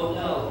just don't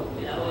know.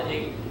 And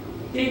they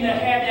seem to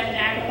have that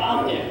knack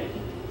about them.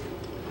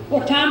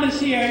 Well, Thomas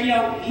here,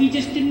 he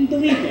just didn't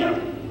believe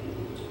them.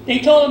 They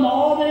told him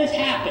all that has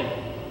happened,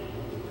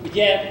 but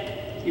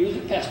yet he was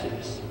a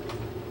pessimist.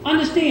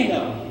 Understand,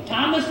 though,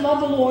 Thomas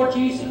loved the Lord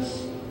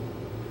Jesus.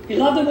 He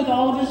loved him with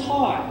all of his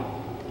heart.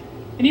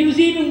 And he was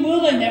even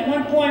willing, at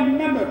one point,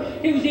 remember,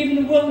 he was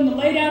even willing to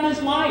lay down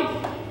his life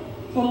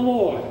for the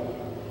Lord.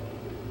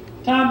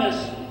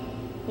 Thomas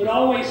would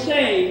always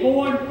say,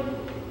 Lord,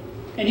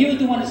 and he was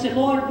the one that said,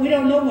 Lord, we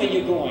don't know where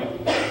you're going.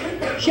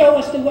 Show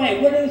us the way.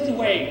 What is the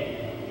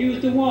way? He was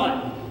the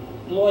one.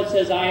 The Lord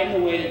says, I am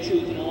the way, the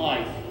truth, and the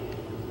life.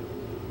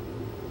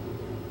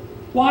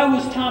 Why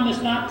was Thomas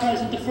not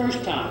present the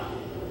first time?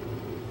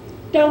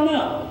 Don't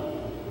know.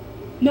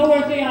 No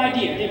earthly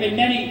idea. There have been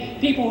many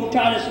people who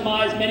try to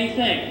surmise many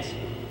things.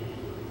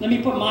 Let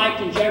me put my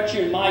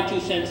conjecture and my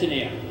 2 cents in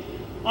there.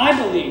 I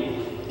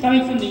believe,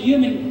 coming from the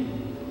human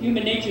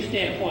nature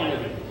standpoint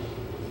of it,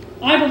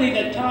 I believe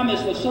that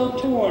Thomas was so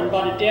torn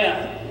by the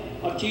death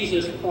of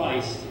Jesus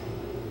Christ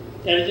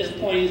that at this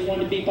point he just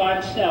wanted to be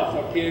by himself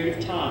for a period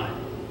of time.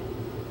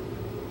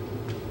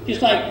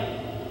 Just like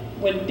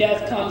when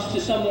death comes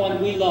to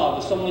someone we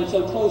love, someone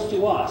so close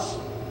to us,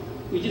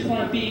 we just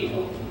want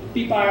to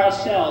be by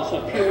ourselves for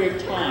a period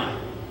of time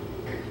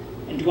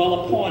and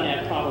dwell upon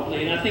that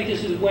probably. And I think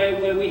this is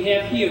where we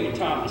have here with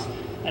Thomas.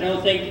 I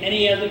don't think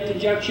any other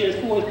conjecture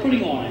is worth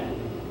putting on it.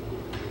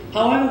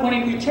 However, when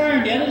he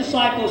returned, the other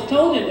disciples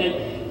told him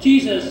that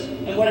Jesus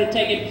and what had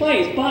taken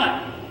place,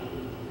 but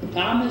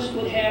Thomas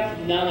would have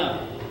none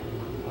of it.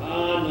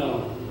 Ah,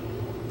 no.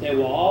 They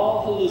were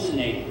all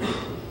hallucinating.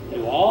 They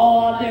were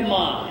all out of their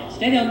minds.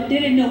 They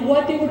didn't know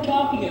what they were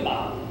talking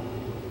about.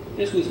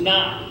 This was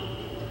not.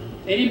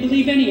 They didn't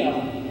believe any of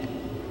them.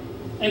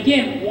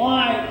 Again,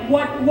 why?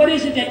 What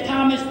is it that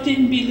Thomas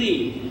didn't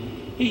believe?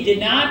 He did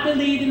not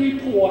believe the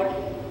report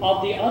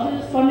of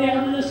from the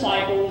other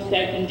disciples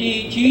that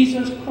indeed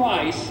Jesus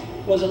Christ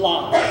was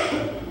alive.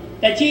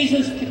 That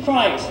Jesus the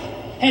Christ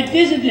had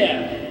visited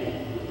them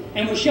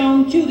and was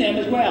shown to them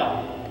as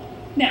well.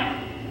 Now,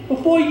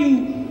 before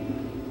you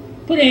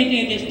put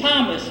anything against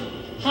Thomas,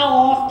 how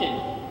often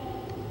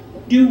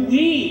do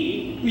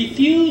we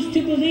refuse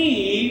to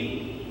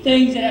believe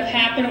things that have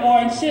happened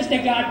or insist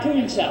that God proved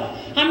himself?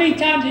 How many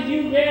times have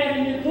you read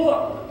in your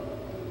book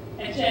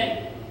and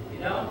said,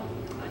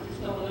 I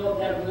just don't know if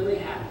that really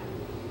happened.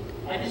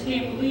 I just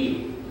can't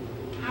believe.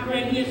 I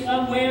read here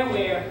somewhere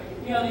where,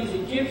 these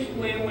Egyptians,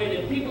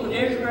 where the people of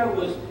Israel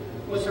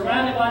was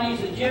surrounded by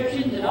these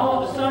Egyptians, and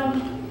all of a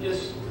sudden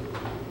this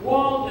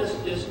wall,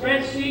 this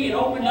Red Sea, it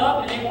opened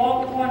up and they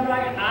walked upon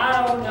dry ground.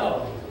 I don't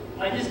know.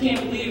 I just can't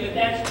believe if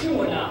that's true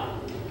or not.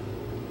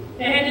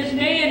 They had this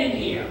man in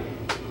here.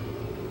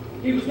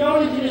 He was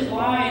thrown into this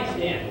lion's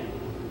den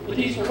with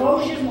these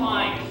ferocious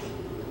lions.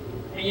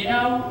 And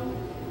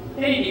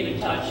they didn't even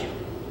touch him.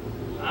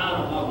 I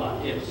don't know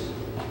about this.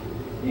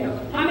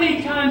 How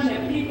many times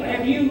have people,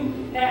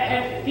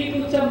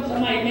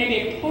 somebody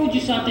maybe told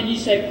you something, you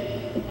say,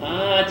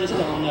 I just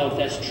don't know if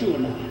that's true or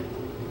not.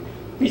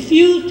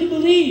 Refuse to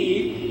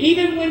believe,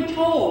 even when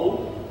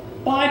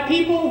told by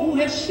people who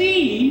have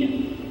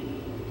seen,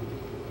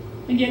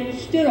 and yet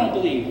still don't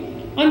believe.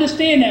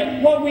 Understand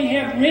that what we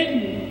have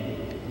written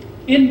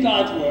in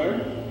God's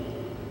Word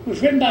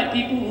was written by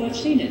people who have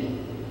seen it.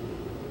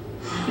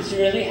 This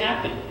really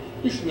happened.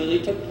 This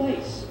really took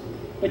place.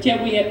 But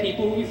yet we have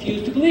people who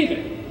refuse to believe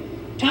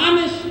it.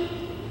 Thomas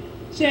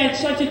said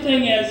such a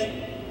thing as,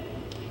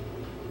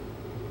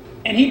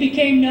 and he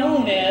became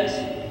known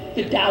as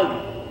the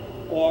doubter,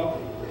 or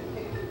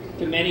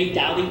to many,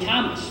 doubting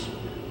Thomas.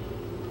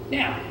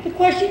 Now, the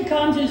question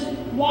comes is,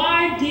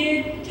 why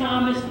did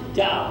Thomas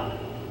doubt?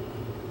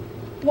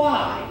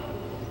 Why?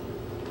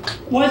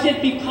 Was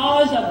it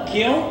because of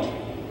guilt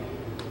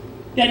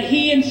that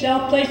he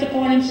himself placed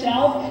upon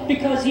himself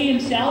because he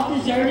himself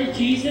deserted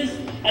Jesus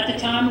at the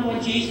time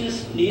when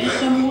Jesus needed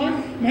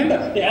someone?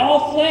 Remember, they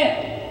all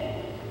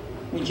fled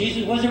when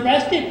Jesus was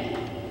arrested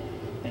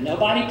and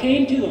nobody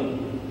came to him.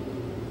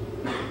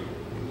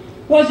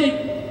 Was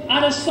it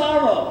out of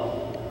sorrow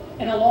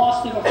and a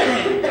loss of a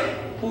friend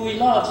who he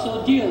loved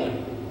so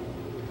dearly?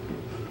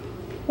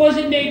 Was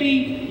it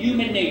maybe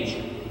human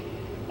nature?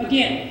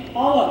 Again,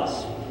 all of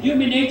us,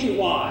 human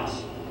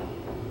nature-wise,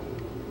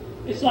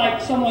 it's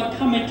like someone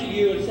coming to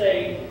you and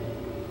saying,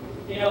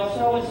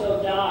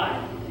 so-and-so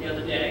died the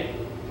other day.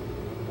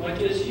 Went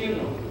to his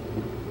funeral.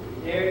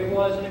 There he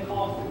was in a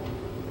coffin.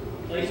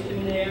 Placed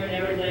him there and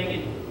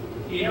everything.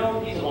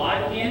 And he's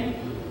alive again.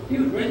 He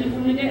was risen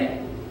from the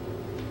dead.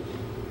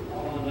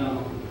 Oh,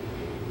 no.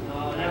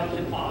 No, that was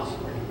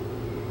impossible.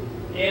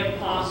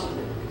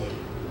 Impossible.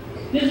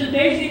 This is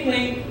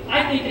basically,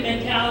 I think, the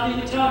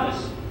mentality of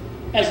Thomas.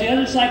 As the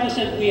other disciple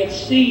said, we have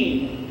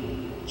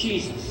seen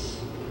Jesus.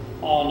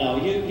 Oh,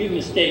 no, you're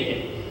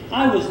mistaken.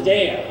 I was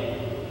there.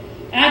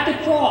 At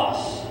the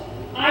cross.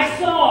 I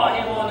saw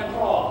him on the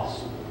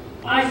cross.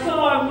 I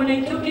saw him when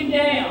they took him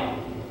down.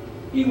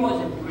 He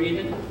wasn't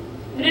breathing.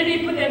 And then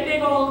they put that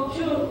big old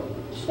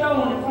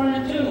stone in front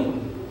of the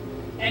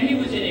tomb. And he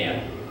was in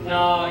there.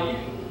 No,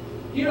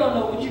 you don't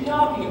know what you're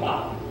talking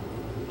about.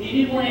 He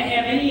didn't want to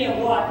have any of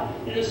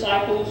what the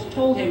disciples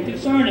told him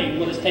concerning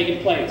what has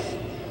taken place.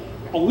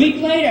 A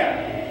week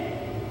later,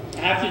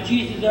 after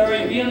Jesus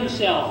already revealed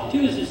himself to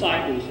his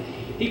disciples,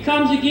 he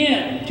comes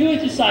again to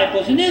his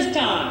disciples, and this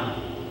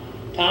time,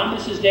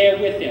 Thomas is there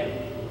with them.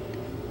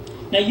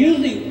 Now,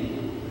 usually,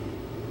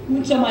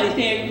 when somebody's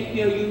there,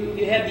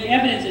 you have the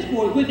evidence that's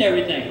forward with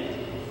everything.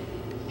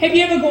 Have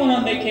you ever gone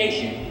on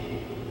vacation?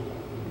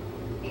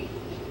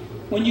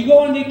 When you go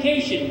on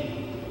vacation,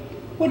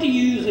 what do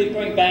you usually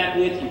bring back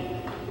with you?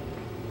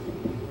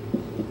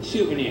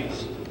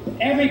 Souvenirs.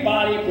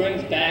 Everybody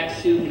brings back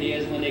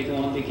souvenirs when they go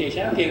on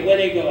vacation. I don't care where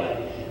they go at.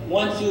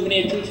 One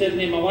souvenir, two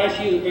souvenirs. My wife,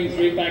 she usually brings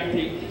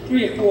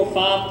three or four or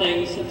five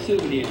things of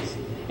souvenirs.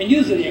 And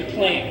usually they're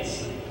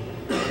plants.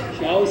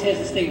 She always has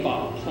this thing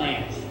about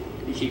plants.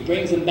 And she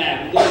brings them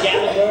back. We go to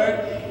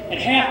Gatlinburg, and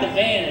half the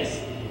van is,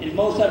 and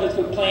most of it's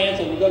with plants.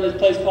 Or we go to this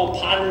place called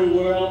Pottery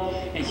World,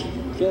 and she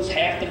fills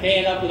half the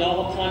van up with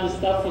all kinds of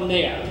stuff from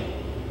there.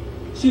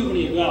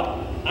 Souvenirs.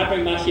 Well, I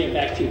bring my share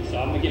back too, so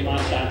I'm going to get my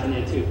shots in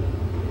there too.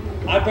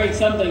 I bring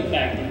some things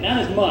back, not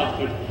as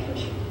much,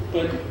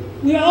 but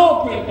we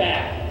all bring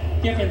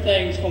back different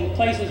things from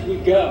places we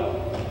go.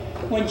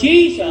 When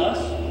Jesus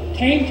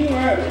came to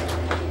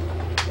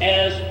earth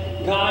as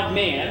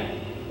God-man,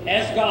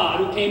 as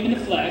God who came in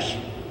the flesh,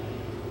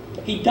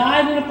 he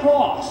died on a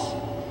cross.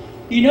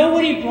 You know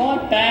what he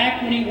brought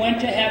back when he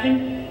went to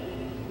heaven?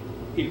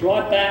 He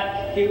brought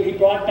back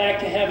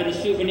to heaven a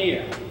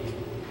souvenir.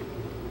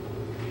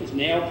 his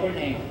nail-print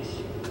hands,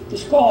 the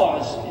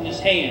scars in his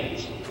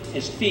hands,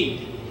 his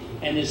feet,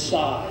 and his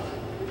side.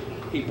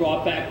 He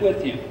brought back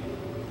with him.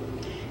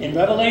 In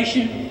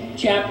Revelation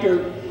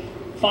chapter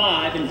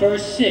 5 and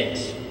verse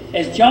 6,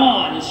 as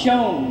John is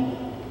shown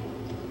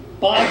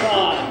by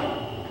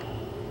God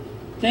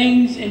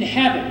things in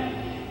heaven,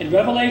 in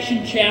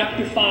Revelation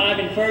chapter 5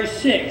 and verse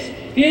 6,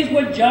 here's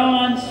what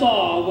John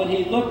saw when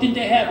he looked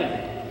into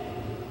heaven.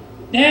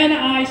 Then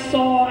I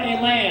saw a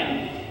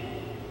lamb,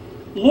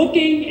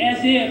 looking as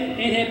if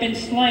it had been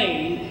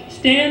slain,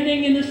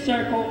 standing in the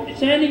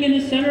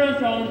center of the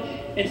throne,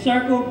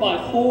 encircled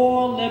by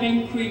 4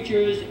 living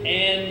creatures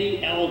and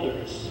the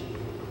elders.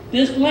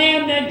 This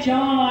lamb that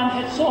John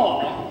had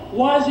saw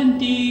was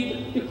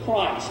indeed the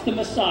Christ, the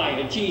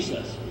Messiah,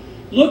 Jesus,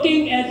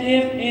 looking as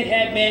if it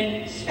had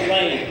been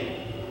slain.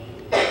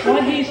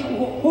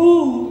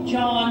 Who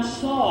John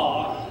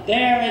saw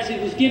there as he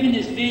was given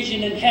this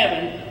vision in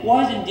heaven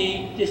was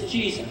indeed this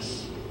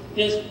Jesus,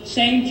 this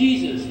same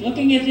Jesus,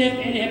 looking as if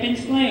it had been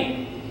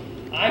slain.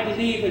 I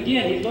believe,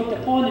 again, he looked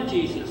upon the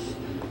Jesus,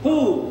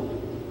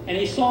 and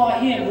he saw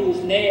him who was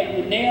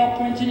with nail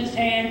prints in his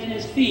hands and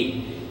his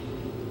feet.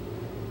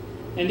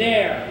 And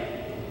there,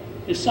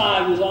 his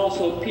side was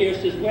also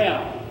pierced as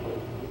well.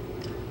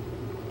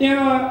 There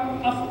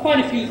are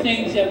quite a few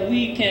things that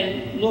we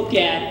can look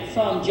at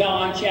from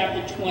John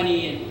chapter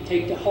 20 and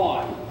take to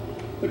heart.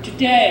 But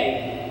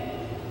today,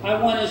 I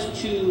want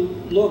us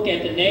to look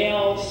at the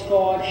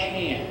nail-scarred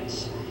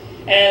hands.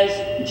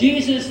 As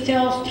Jesus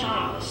tells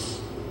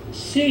Thomas,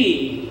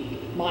 "See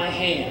my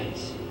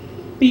hands.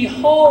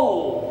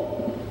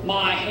 Behold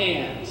my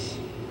hands.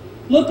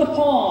 Look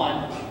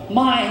upon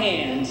my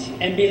hands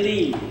and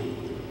believe."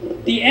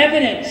 The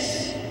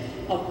evidence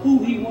of who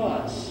he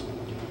was.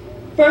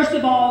 First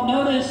of all,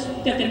 notice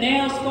that the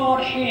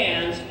nail-scarred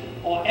hands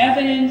are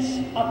evidence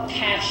of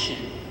passion.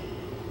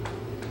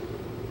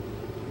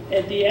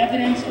 The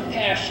evidence of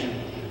passion.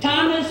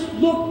 Thomas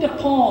looked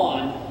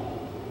upon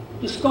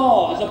the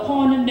scars,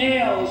 upon the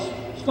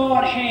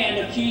nail-scarred hand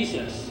of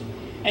Jesus,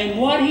 and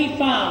what he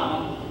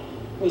found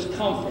was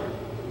comfort.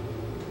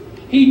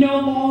 He no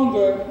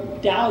longer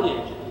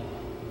doubted,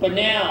 but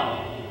now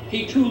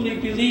he truly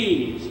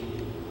believes.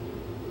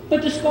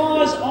 But the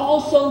scars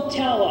also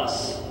tell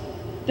us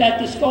that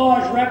the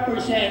scars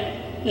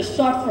represent the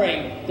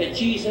suffering that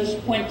Jesus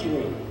went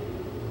through.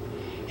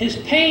 His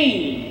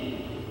pain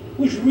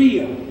was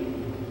real.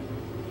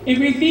 It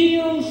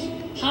reveals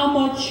how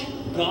much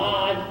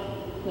God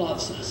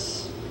loves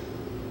us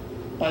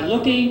by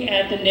looking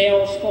at the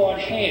nail-scarred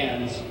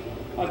hands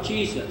of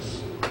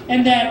Jesus,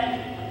 and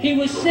that he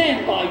was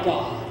sent by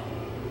God,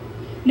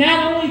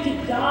 not only to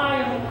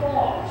die on the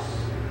cross,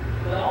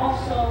 but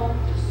also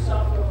to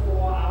suffer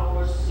for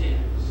our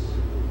sins.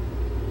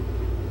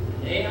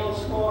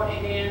 Nail-scarred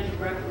hands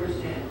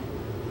represent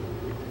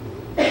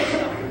the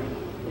suffering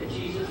that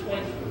Jesus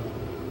went through.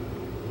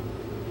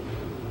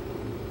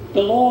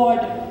 The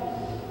Lord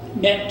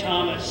met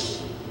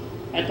Thomas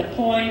at the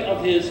point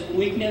of his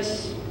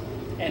weakness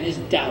and his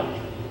doubt,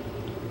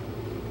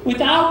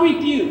 without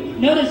rebuke.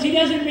 Notice he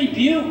doesn't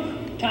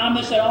rebuke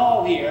Thomas at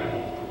all here.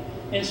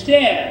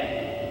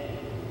 Instead,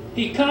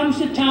 he comes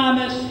to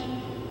Thomas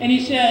and he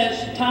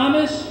says,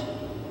 "Thomas,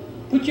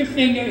 put your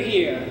finger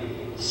here.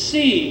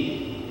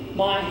 See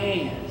my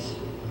hands.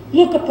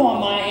 Look upon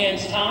my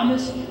hands,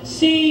 Thomas.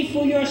 See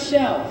for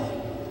yourself."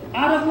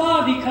 Out of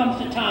love, he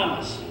comes to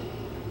Thomas.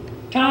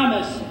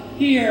 Thomas,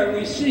 here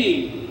we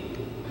see,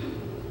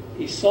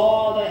 he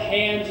saw the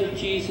hands of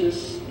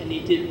Jesus, and he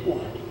did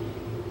what?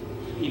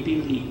 He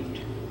believed.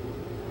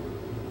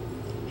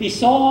 He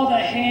saw the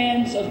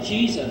hands of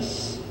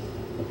Jesus,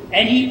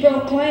 and he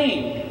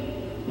proclaimed,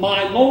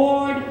 "My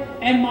Lord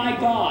and my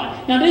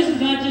God." Now, this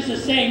is not just a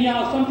saying.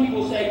 Some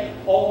people say,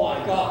 "Oh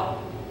my God."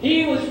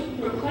 He was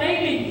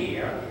proclaiming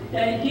here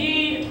that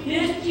indeed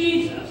this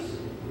Jesus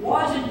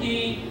was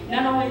indeed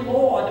not only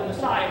Lord, the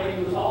Messiah, but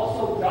he was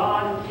also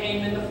God who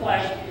came in the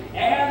flesh,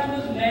 as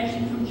was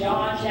mentioned from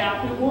John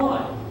chapter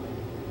 1.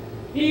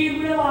 He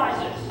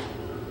realizes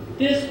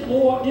this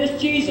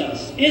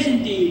Jesus is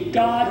indeed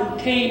God who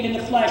came in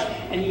the flesh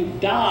and who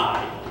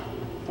died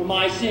for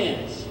my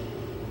sins.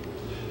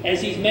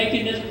 As he's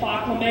making this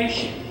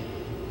proclamation,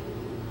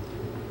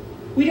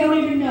 we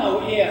don't even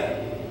know if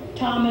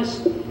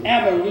Thomas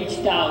ever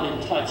reached out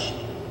and touched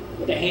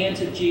the hands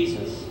of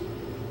Jesus.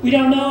 We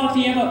don't know if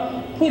he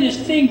ever put his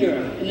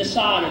finger in the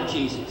side of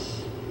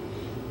Jesus.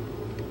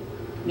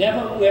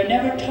 We're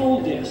never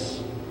told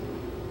this.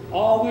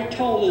 All we're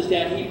told is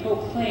that he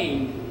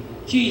proclaimed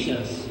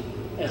Jesus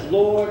as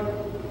Lord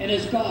and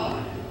as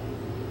God.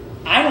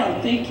 I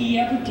don't think he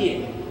ever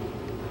did.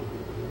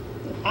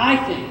 I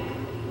think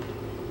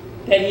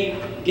that he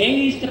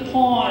gazed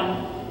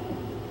upon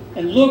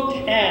and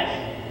looked at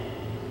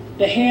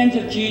the hands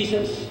of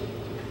Jesus,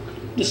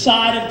 the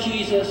side of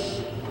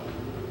Jesus,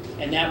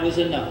 and that was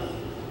enough.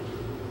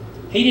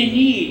 He didn't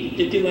need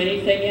to do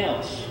anything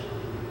else,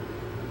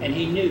 and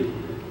he knew.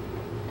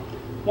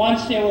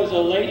 Once there was a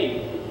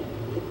lady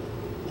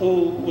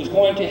who was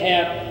going to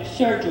have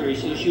surgery,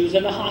 so she was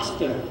in the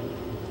hospital.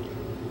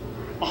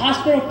 A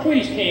hospital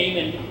priest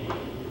came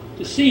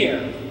to see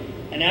her,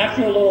 and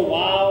after a little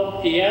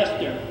while, he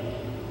asked her,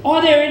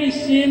 "Are there any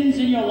sins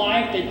in your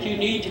life that you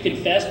need to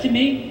confess to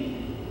me?"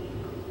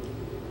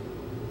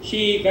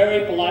 She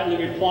very politely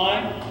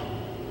replied,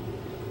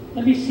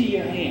 "Let me see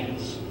your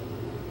hands."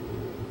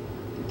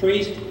 The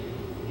priest,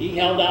 he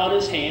held out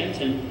his hands,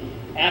 and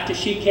after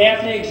she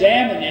carefully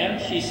examined them,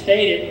 she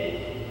stated,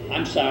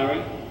 "I'm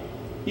sorry,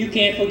 you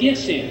can't forgive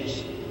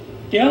sins.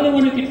 The only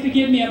one who can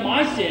forgive me of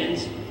my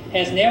sins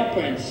has nail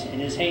prints in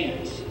his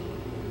hands."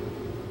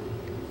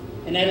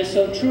 And that is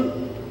so true.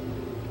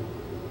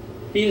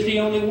 He is the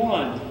only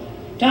one.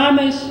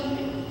 Thomas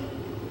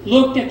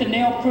looked at the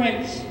nail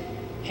prints,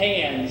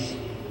 hands,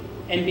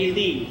 and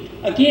believed.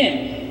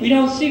 Again, we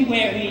don't see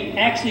where he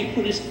actually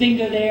put his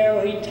finger there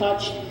or he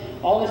touched.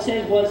 All it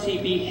says was he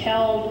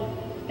beheld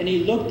and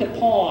he looked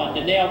upon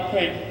the nail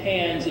print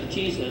hands of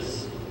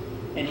Jesus,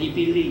 and he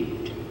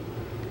believed.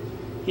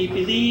 He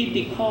believed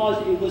because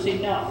it was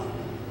enough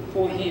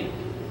for him.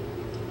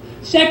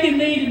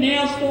 Secondly, the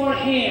nail-scarred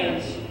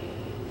hands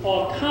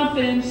are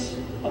confidence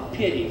of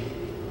pity.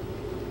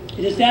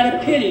 It is that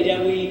of pity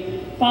that we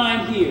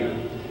find here.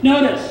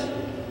 Notice,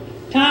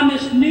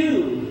 Thomas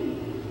knew,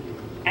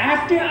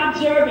 after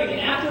observing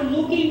and after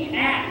looking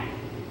at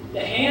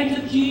the hands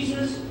of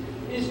Jesus,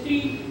 his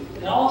feet,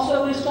 and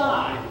also his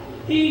side,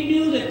 he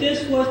knew that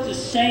this was the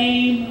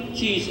same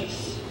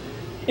Jesus.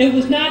 It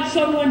was not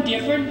someone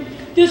different.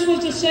 This was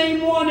the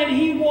same one that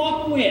he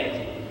walked with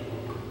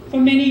for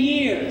many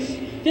years.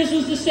 This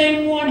was the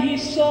same one he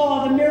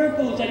saw the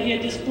miracles that he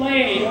had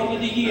displayed over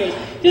the years.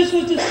 This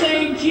was the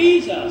same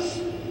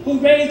Jesus who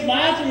raised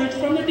Lazarus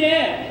from the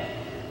dead.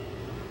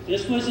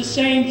 This was the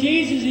same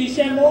Jesus. He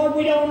said, "Lord,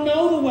 we don't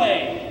know the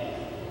way.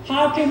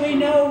 How can we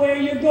know where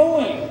you're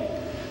going?"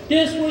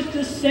 This was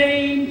the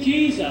same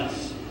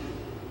Jesus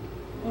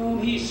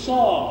whom he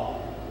saw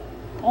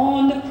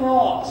on the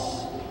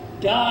cross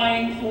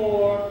dying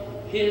for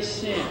his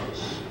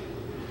sins.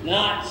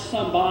 Not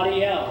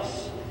somebody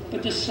else,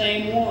 but the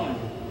same one.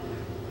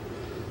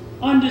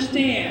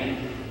 Understand,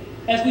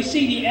 as we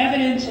see the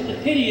evidence of the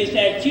pity, is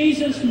that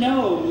Jesus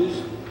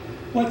knows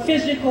what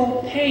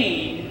physical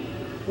pain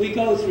we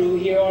go through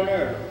here on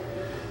earth.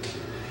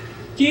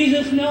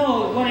 Jesus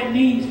knows what it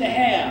means to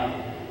have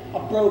a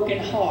broken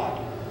heart.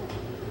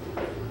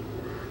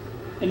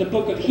 In the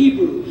book of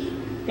Hebrews,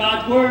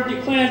 God's word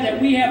declares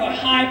that we have a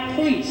high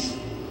priest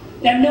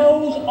that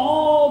knows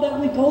all that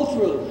we go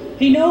through.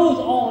 He knows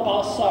all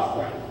about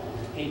suffering.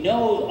 He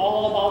knows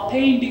all about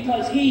pain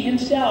because he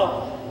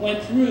himself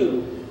went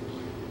through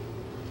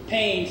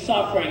pain,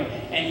 suffering,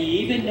 and he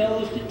even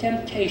knows the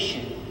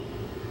temptation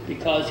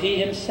because he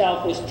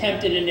himself was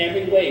tempted in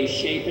every way,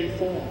 shape, and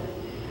form.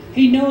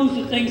 He knows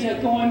the things that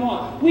are going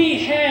on. We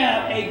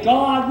have a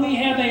God, we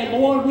have a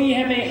Lord, we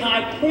have a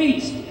high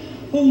priest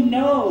who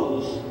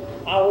knows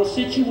our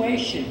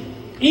situation.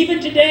 Even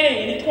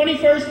today, in the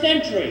 21st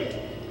century,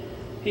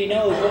 he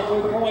knows what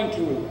we're going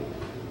through.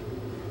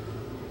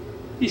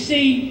 You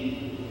see,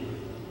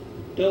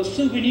 those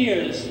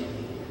souvenirs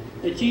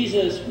that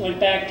Jesus went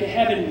back to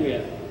heaven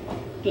with,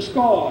 the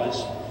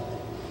scars,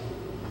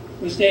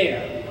 was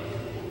there.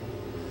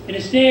 And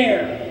it's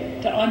there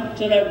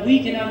so that we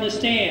can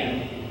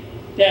understand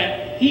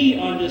that he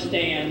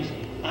understands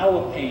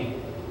our pain,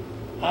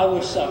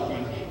 our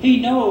suffering. He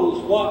knows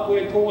what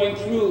we're going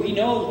through. He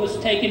knows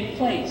what's taking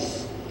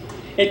place.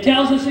 It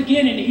tells us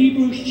again in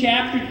Hebrews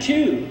chapter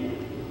 2,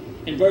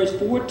 in verse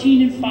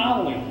 14 and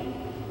following.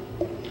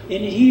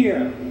 In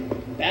here,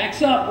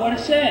 backs up what it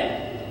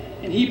said.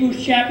 In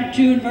Hebrews chapter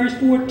 2 and verse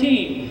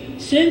 14.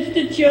 Since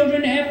the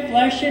children have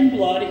flesh and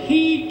blood,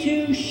 he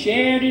too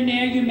shared in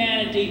their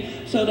humanity,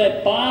 so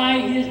that by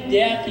his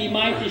death he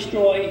might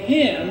destroy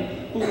him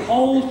who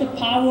holds the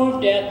power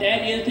of death,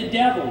 that is the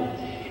devil,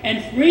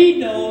 and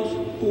freed those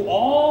who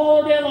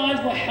all their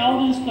lives were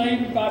held in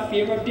slavery by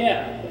fear of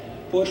death.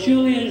 For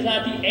surely it is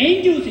not the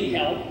angels he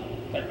helped,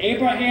 but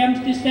Abraham's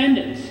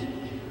descendants.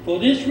 For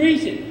this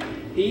reason,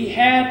 he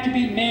had to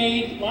be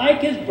made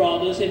like his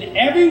brothers in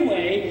every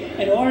way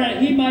in order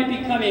that he might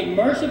become a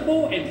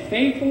merciful and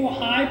faithful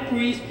high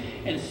priest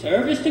in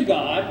service to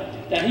God,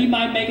 that he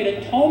might make an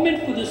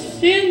atonement for the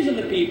sins of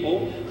the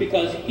people,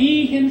 because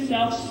he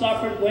himself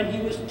suffered when he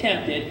was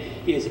tempted.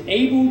 He is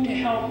able to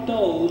help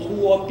those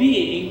who are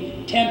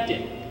being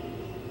tempted.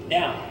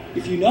 Now,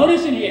 if you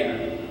notice in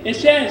here, it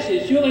says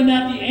it's surely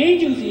not the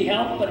angels he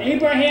helped, but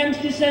Abraham's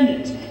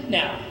descendants.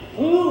 Now,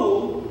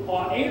 who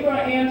are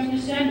Abraham's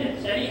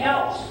descendants that he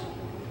helps?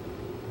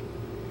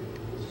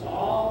 It's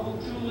all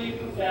who truly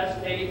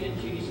profess faith in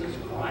Jesus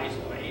Christ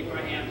are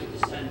Abraham's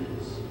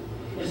descendants.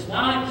 It's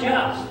not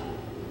just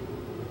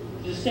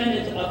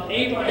descendants of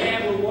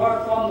Abraham who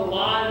were from the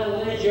line and the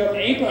lineage of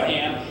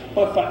Abraham,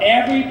 but for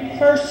every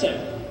person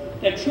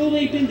that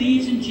truly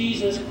believes in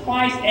Jesus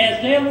Christ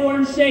as their Lord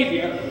and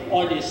Savior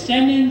are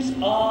descendants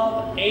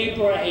of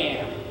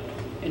Abraham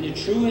in the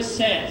truest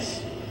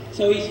sense.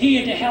 So he's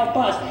here to help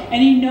us,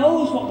 and he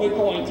knows what we're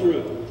going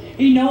through.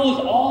 He knows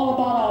all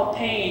about our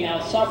pain,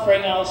 our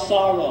suffering, our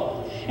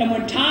sorrow. And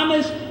when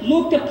Thomas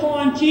looked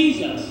upon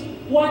Jesus,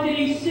 What did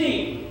he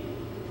see?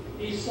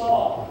 He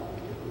saw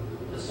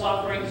the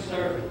suffering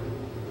servant.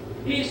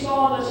 He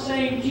saw the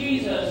same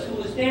Jesus who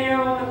was there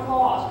on the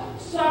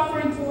cross,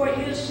 suffering for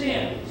his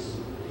sins.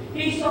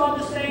 He saw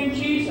the same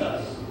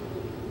Jesus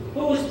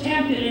who was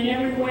tempted in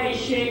every way,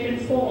 shape,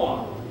 and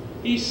form.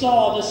 He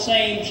saw the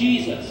same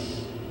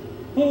Jesus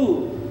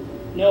who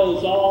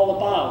knows all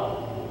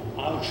about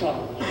our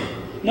troubles,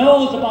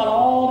 knows about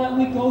all that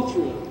we go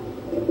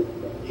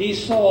through. He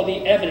saw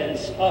the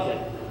evidence of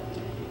it.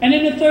 And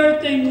then the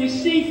third thing we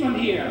see from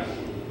here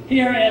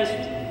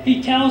as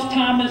he tells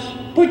Thomas,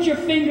 put your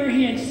finger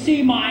here and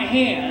see my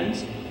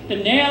hands. The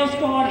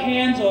nail-scarred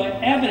hands are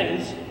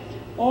evidence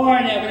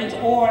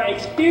or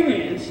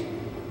experience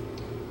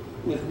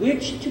with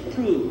which to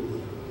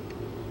prove.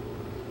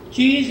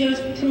 Jesus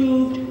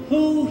proved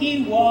who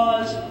he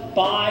was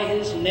by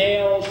his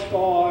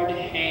nail-scarred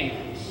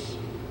hands.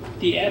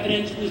 The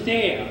evidence was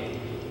there.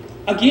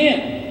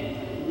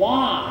 Again,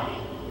 why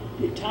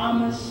did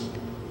Thomas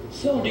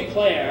so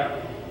declare?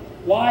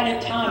 Why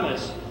did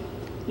Thomas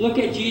look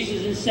at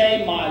Jesus and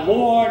say, my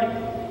Lord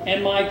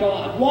and my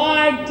God?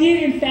 Why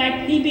did, in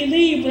fact, he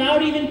believe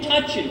without even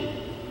touching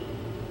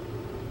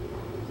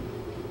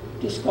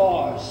the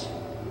scars?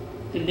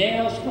 The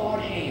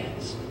nail-scarred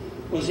hands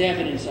was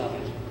evidence of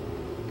it.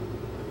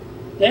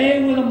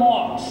 They were the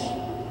marks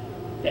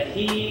that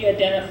he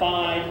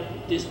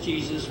identified this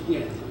Jesus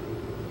with.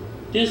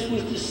 This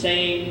was the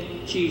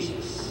same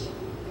Jesus.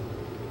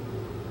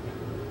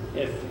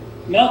 If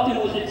Melton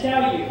was to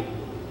tell you,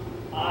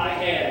 I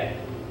had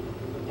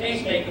a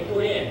pacemaker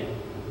put in,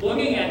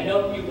 looking at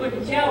Melton, you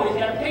couldn't tell he's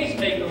got a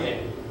pacemaker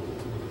in,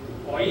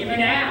 or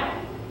even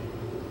Al.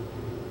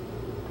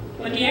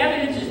 But the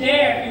evidence is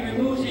there. If he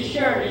removes his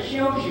shirt, it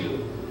shows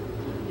you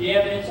the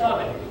evidence of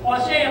it. Or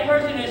say a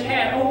person has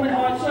had open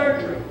heart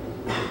surgery.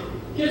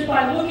 Just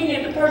by looking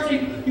at the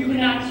person, you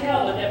cannot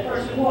tell that that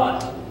person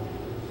was.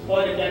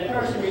 But if that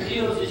person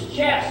reveals his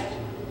chest,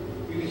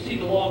 you can see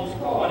the long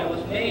scar that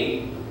was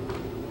made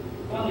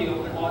from the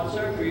open heart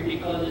surgery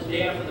because it's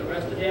there for the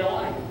rest of their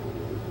life.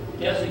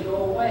 It doesn't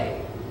go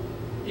away.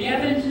 The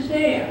evidence is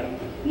there.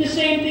 And the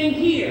same thing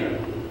here.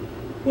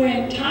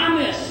 When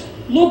Thomas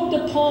looked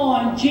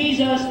upon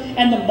Jesus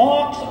and the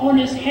marks on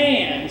his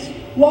hands,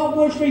 what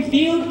was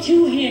revealed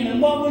to him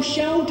and what was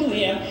shown to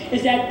him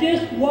is that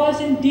this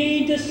was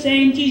indeed the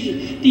same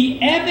Jesus.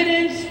 The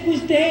evidence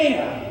was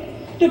there.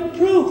 The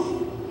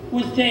proof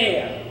was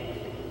there.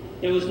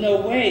 There was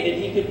no way that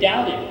he could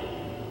doubt it.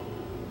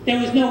 There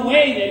was no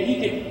way that he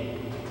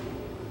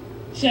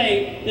could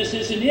say, this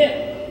isn't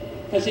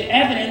it, because the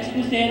evidence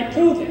was there to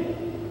prove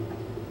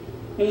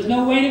it. There was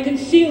no way to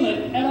conceal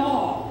it at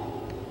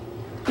all.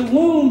 The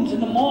wounds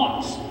and the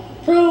marks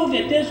prove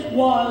that this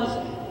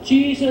was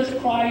Jesus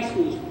Christ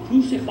who was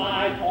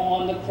crucified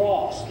on the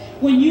cross.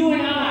 When you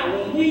and I,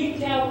 when we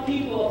tell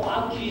people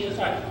about Jesus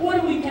Christ,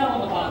 what do we tell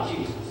them about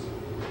Jesus?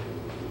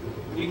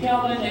 We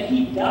tell them that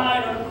he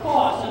died on the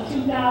cross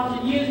some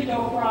 2,000 years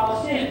ago for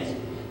our sins.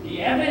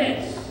 The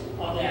evidence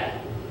of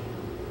that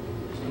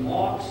is the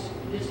marks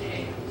in his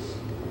hands,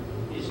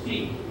 his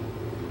feet,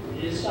 and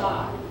his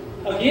side.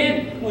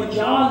 Again, when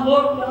John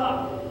looked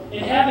up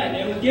in heaven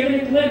and was given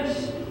a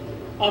glimpse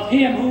of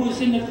him who was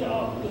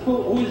who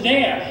was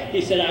there,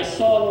 he said, I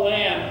saw the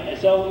Lamb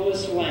as though it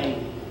was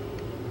slain.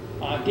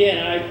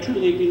 Again, I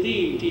truly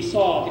believed he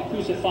saw the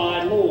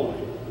crucified Lord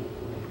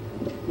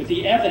with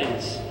the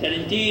evidence that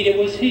indeed it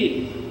was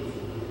he.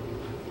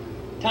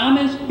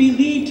 Thomas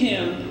believed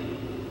him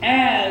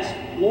as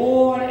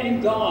Lord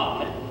and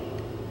God.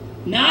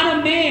 Not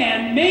a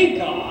man made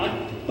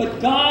God, but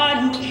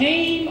God who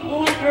came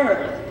on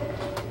earth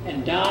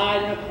and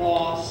died on a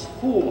cross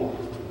for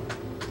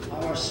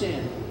our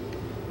sin.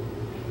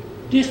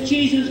 This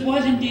Jesus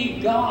was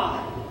indeed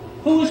God,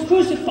 who was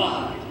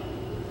crucified,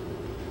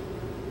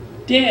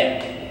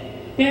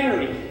 dead,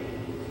 buried,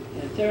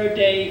 and the third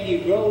day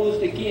he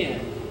rose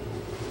again,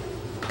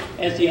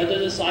 as the other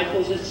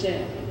disciples had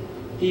said.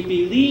 He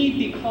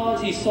believed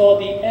because he saw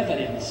the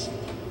evidence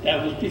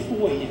that was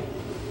before him.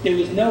 There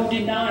was no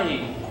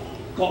denying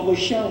what was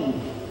shown.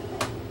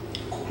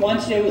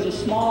 Once there was a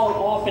small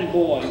orphan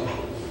boy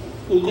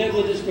who lived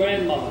with his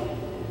grandmother.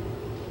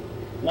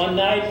 One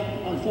night,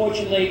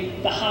 unfortunately,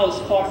 the house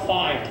caught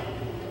fire.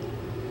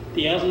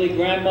 The elderly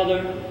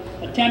grandmother,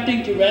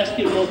 attempting to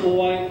rescue the little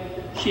boy,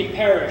 she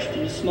perished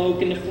in the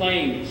smoke and the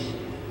flames.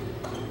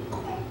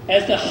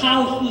 As the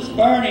house was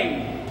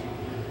burning,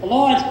 a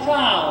large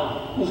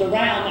crowd was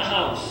around the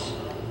house,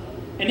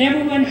 and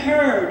everyone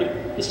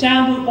heard the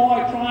sound of the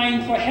boy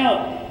crying for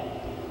help,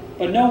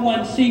 but no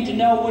one seemed to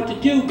know what to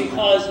do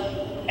because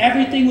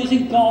everything was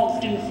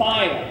engulfed in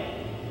fire.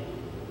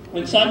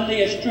 When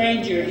suddenly a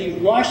stranger, he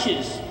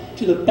rushes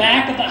to the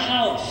back of the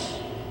house,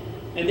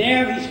 and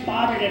there he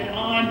spotted an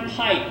iron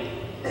pipe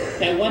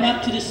that went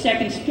up to the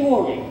second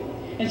story.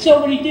 And so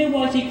what he did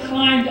was he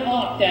climbed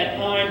up that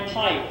iron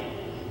pipe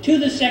to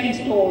the second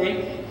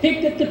story,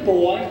 picked up the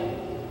boy,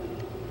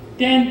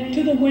 then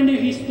to the window,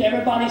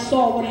 everybody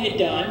saw what he had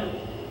done.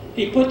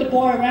 He put the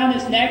boy around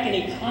his neck and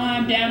he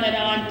climbed down that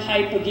iron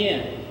pipe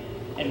again.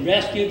 and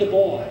rescued the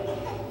boy.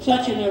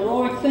 Such an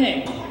heroic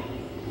thing.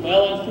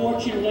 Well,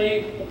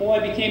 unfortunately, the boy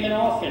became an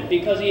orphan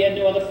because he had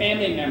no other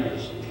family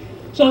members.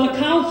 So the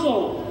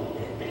council,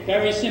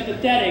 very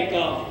sympathetic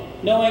of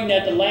knowing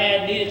that the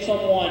lad needed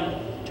someone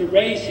to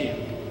raise him,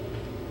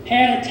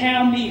 had a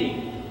town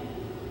meeting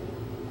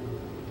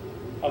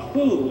of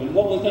who and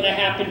what was going to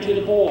happen to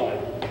the boy.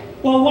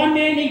 Well, one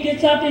man, he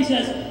gets up and he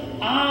says,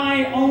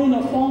 I own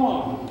a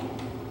farm.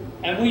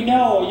 And we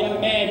know a young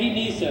man, he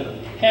needs to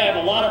have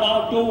a lot of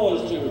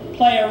outdoors to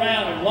play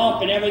around and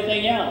romp and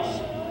everything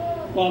else.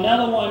 Well,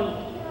 another one,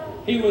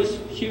 he was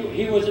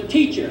a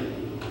teacher.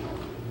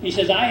 He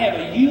says, I have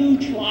a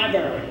huge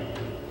library,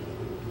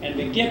 and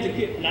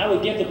I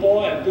would give the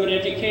boy a good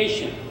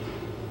education.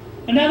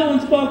 Another one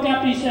spoke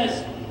up and he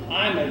says,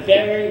 I'm a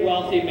very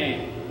wealthy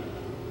man,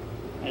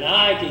 and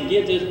I can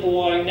give this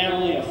boy not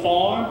only a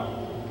farm,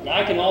 but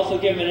I can also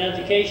give him an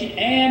education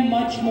and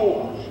much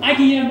more. I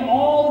can give him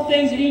all the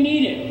things that he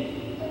needed.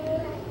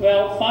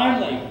 Well,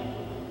 finally,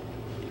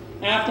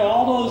 after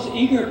all those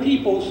eager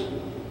people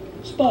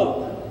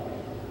spoke,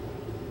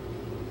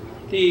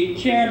 the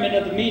chairman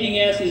of the meeting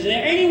asked, is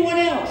there anyone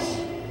else?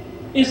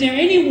 Is there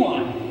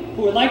anyone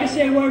who would like to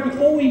say a word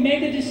before we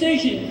make a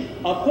decision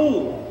of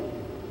who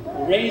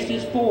will raise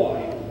this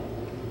boy?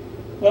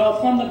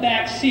 Well, from the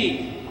back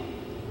seat,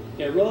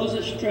 there rose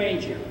a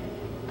stranger.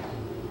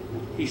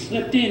 He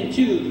slipped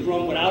into the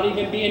room without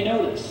even being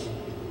noticed.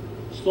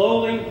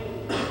 Slowly,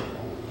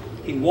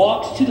 he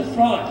walks to the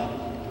front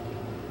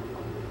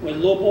where the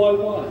little boy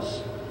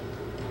was.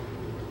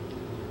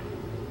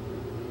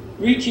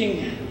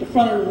 Reaching the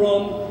front of the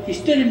room, he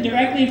stood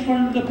directly in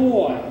front of the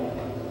boy.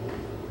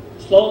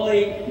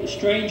 Slowly, the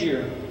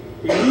stranger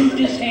removed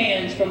his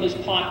hands from his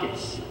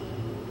pockets.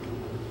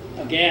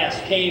 A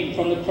gasp came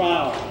from the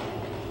crowd.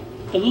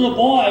 The little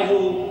boy,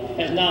 who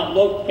has not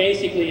looked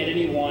basically at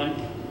anyone,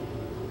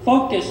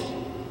 focused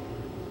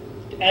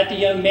at the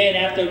young man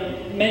after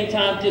many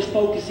times just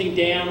focusing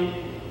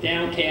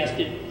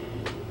downcasted.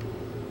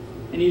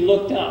 And he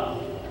looked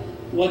up.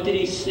 What did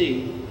he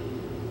see?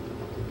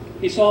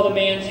 He saw the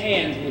man's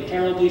hands were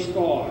terribly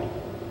scarred.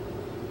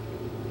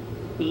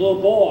 The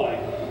little boy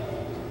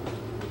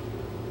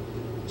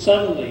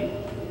suddenly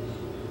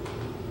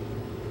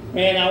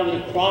ran out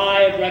with a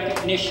cry of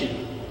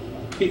recognition.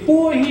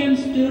 Before him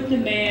stood the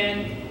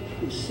man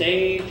who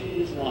saved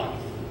his life.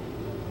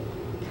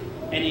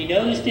 And he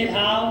noticed it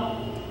how?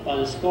 By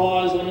the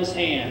scars on his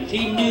hands.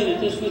 He knew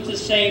that this was the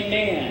same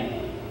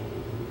man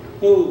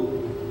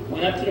who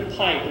went up to the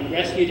pipe and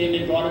rescued him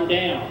and brought him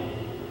down.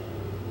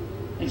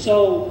 And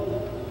so,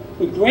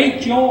 with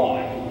great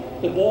joy,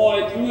 the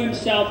boy threw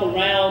himself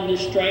around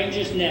this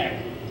stranger's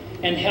neck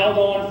and held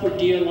on for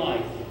dear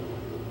life.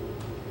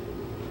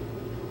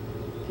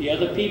 The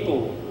other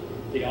people,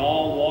 they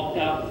all walked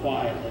out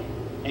quietly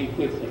and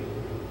quickly.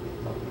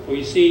 For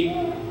you see,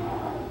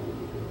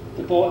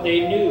 the boy,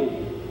 they knew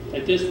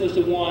that this was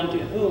the one to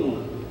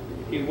whom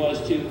he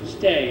was to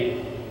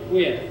stay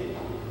with.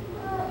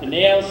 The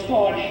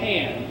nail-scarred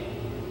hand,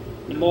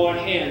 the marred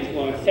hands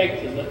were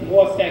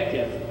more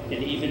effective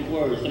than even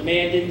words. The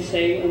man didn't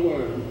say a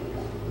word.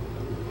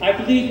 I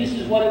believe this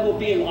is what it will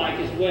be like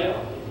as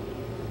well.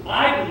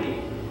 I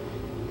believe,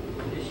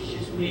 this is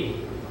just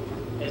me,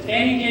 as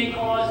Fannie Mae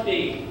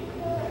Crosby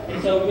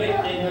is so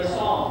written in her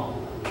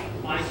song,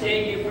 my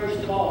Savior first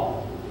of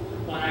all,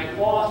 when I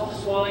cross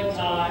the swelling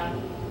tide,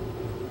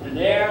 and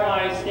there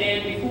I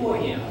stand before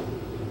him,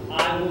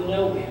 I will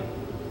know him.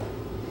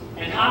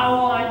 And how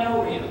will I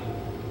know him?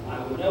 I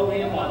will know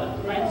him by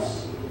the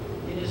prints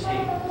in his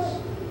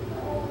hands.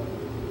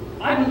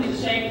 I believe the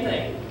same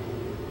thing.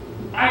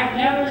 I have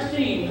never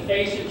seen the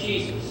face of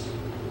Jesus.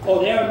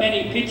 Oh, there are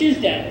many pictures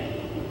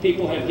that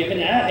people have given.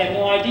 I have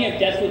no idea if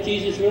that's what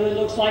Jesus really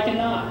looks like or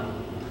not.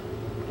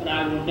 But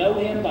I will know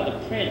him by the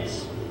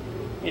prints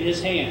in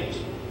his hands.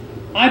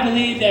 I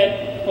believe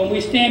that when we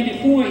stand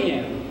before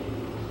him,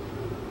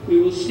 we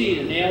will see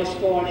the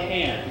nail-scarred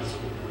hands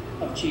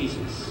of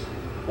Jesus.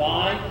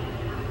 Why?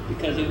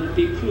 Because it will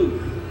be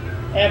proof,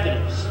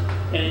 evidence,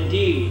 that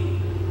indeed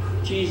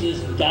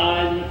Jesus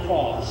died on the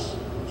cross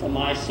for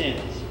my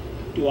sins.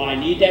 Do I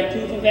need that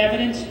proof of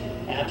evidence?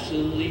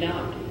 Absolutely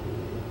not.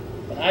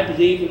 But I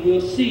believe that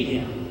we'll see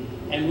him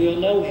and we'll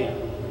know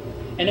him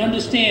and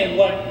understand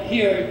what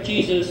here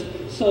Jesus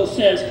so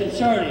says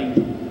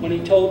concerning when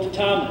he told to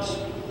Thomas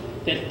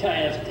that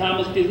as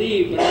Thomas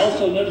believed, but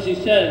also notice he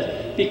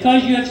says,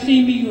 because you have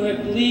seen me, you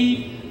have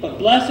believed, but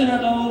blessed are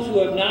those who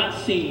have not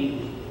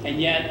seen and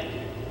yet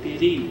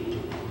believed.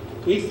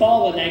 We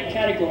fall in that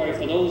category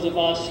for those of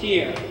us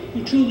here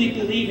who truly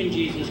believe in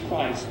Jesus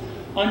Christ.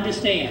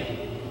 Understand,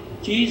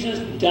 Jesus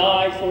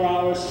died for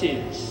our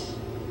sins.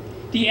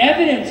 The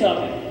evidence of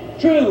it,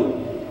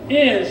 true,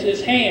 is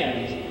his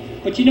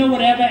hands. But you know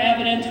whatever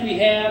evidence we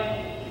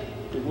have?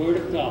 The Word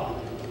of God.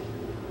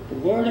 The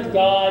Word of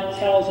God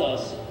tells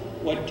us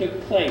what took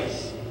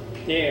place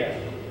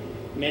there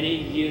many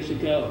years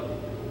ago.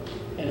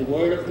 And the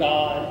Word of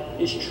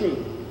God is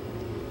true.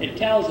 It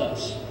tells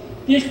us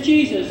this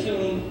Jesus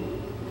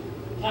whom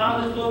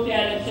Thomas looked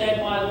at and said,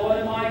 my Lord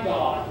and my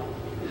God,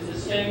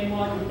 same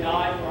one who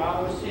died for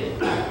our sins.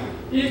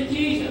 This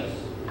Jesus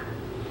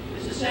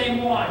is the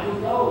same one who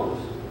rose.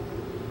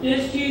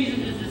 This Jesus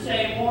is the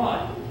same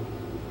one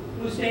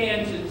who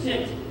stands and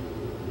sits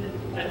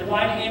at the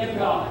right hand of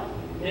God,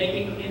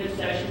 making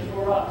intercession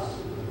for us.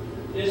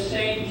 This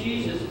same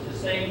Jesus is the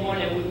same one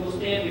that we will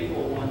stand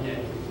before one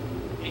day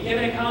and give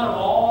an account of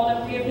all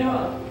that we have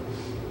done.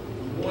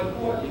 More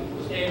importantly, we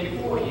will stand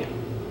before Him.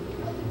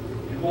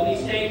 And will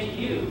He say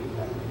to you,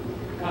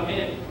 come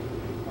in?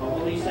 Or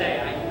will He say,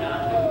 I do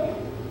not know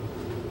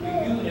you? Do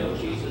you know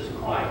Jesus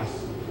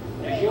Christ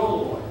as your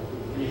Lord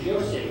and as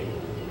your Savior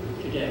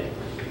today?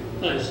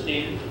 Let us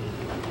stand.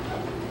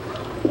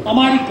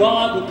 Almighty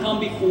God, we come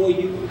before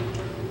you.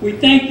 We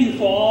thank you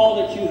for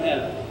all that you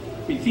have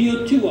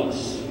revealed to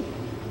us.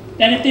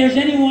 That if there's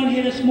anyone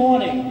here this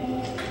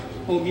morning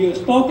whom you have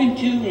spoken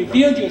to,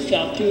 revealed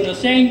yourself to, and are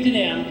saying to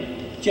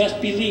them,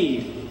 just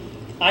believe,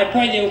 I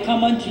pray they will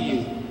come unto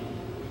you.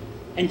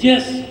 And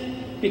just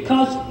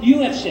because you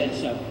have said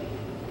so,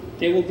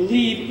 they will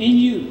believe in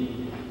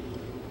you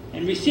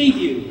and receive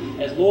you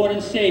as Lord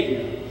and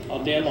Savior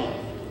of their life.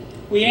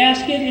 We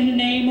ask it in the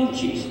name of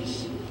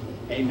Jesus.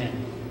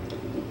 Amen.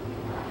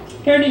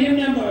 Turn to hymn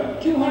number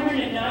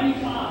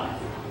 295.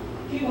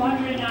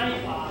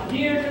 295.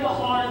 Near to the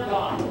heart of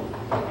God.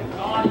 If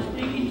God is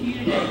speaking to you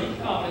today, you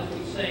come as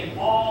we sing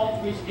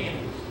all three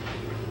stanzas.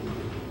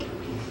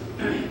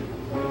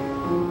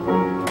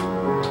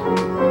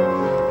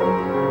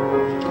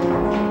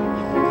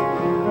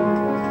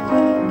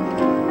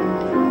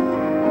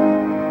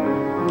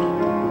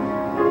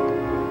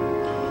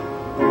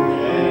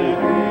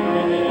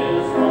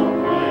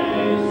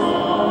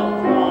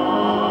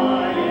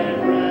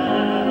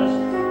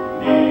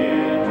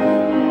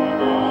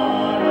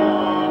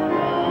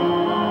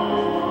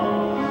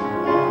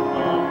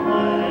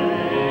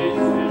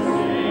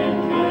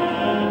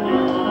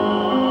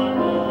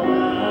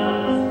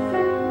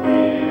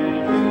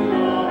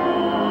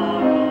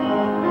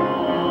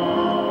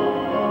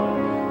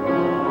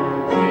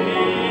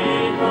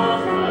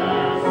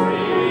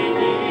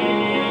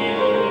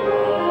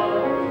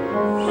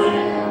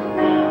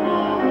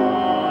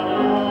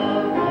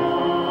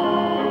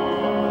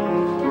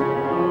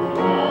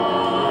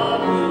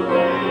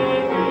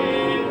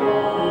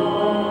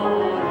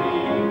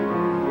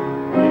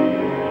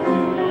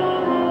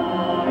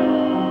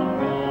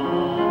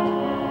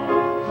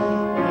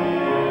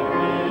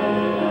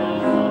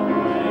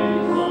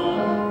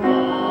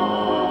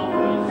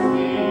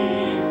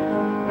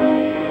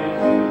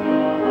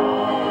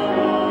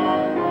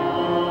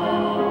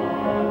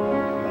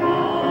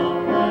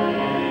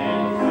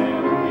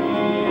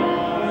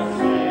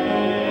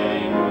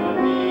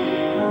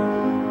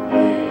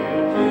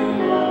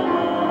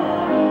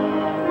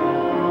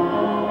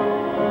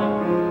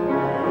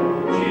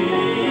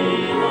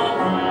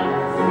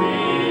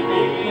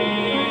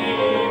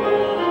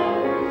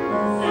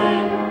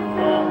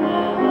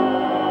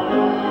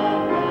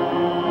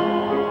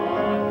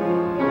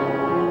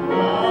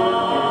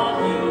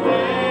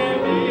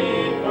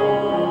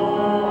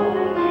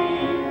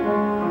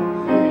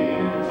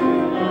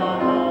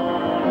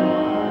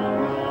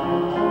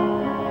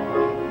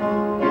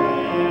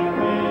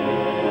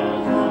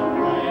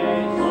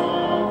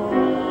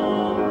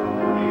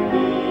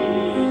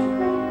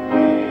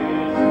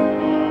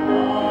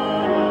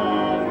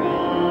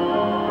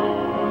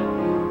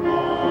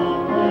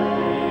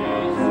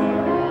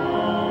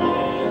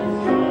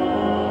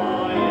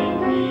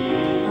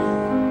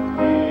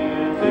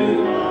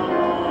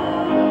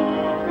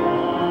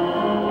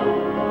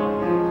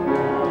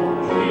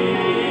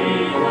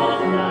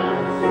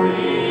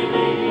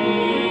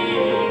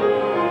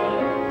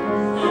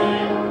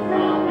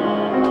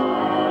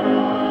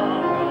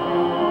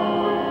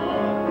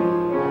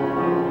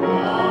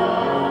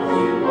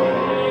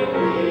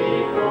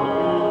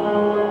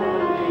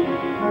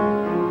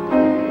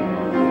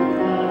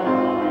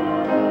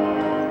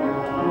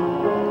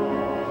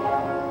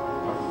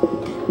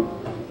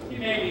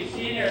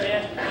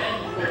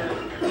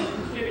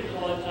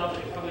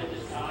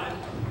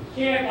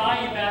 Here at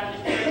Bayou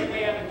Baptist Church, we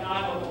have a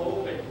time of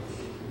hope and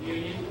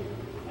union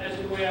as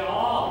to where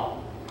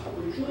all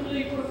who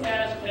truly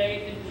profess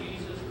faith in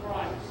Jesus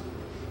Christ.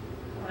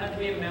 You don't have to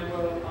be a member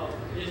of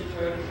this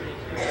church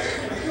or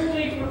anything. But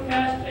truly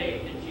profess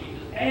faith in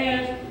Jesus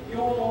as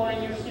your Lord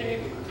and your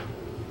Savior.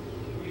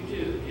 You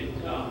too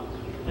can come.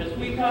 As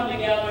we come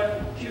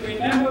together to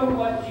remember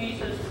what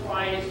Jesus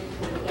Christ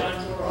has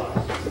done for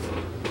us.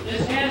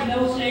 This has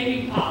no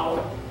saving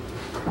power.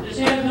 This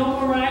has no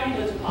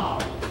miraculous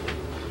power.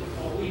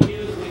 What we do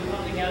is we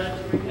come together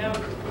to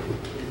remember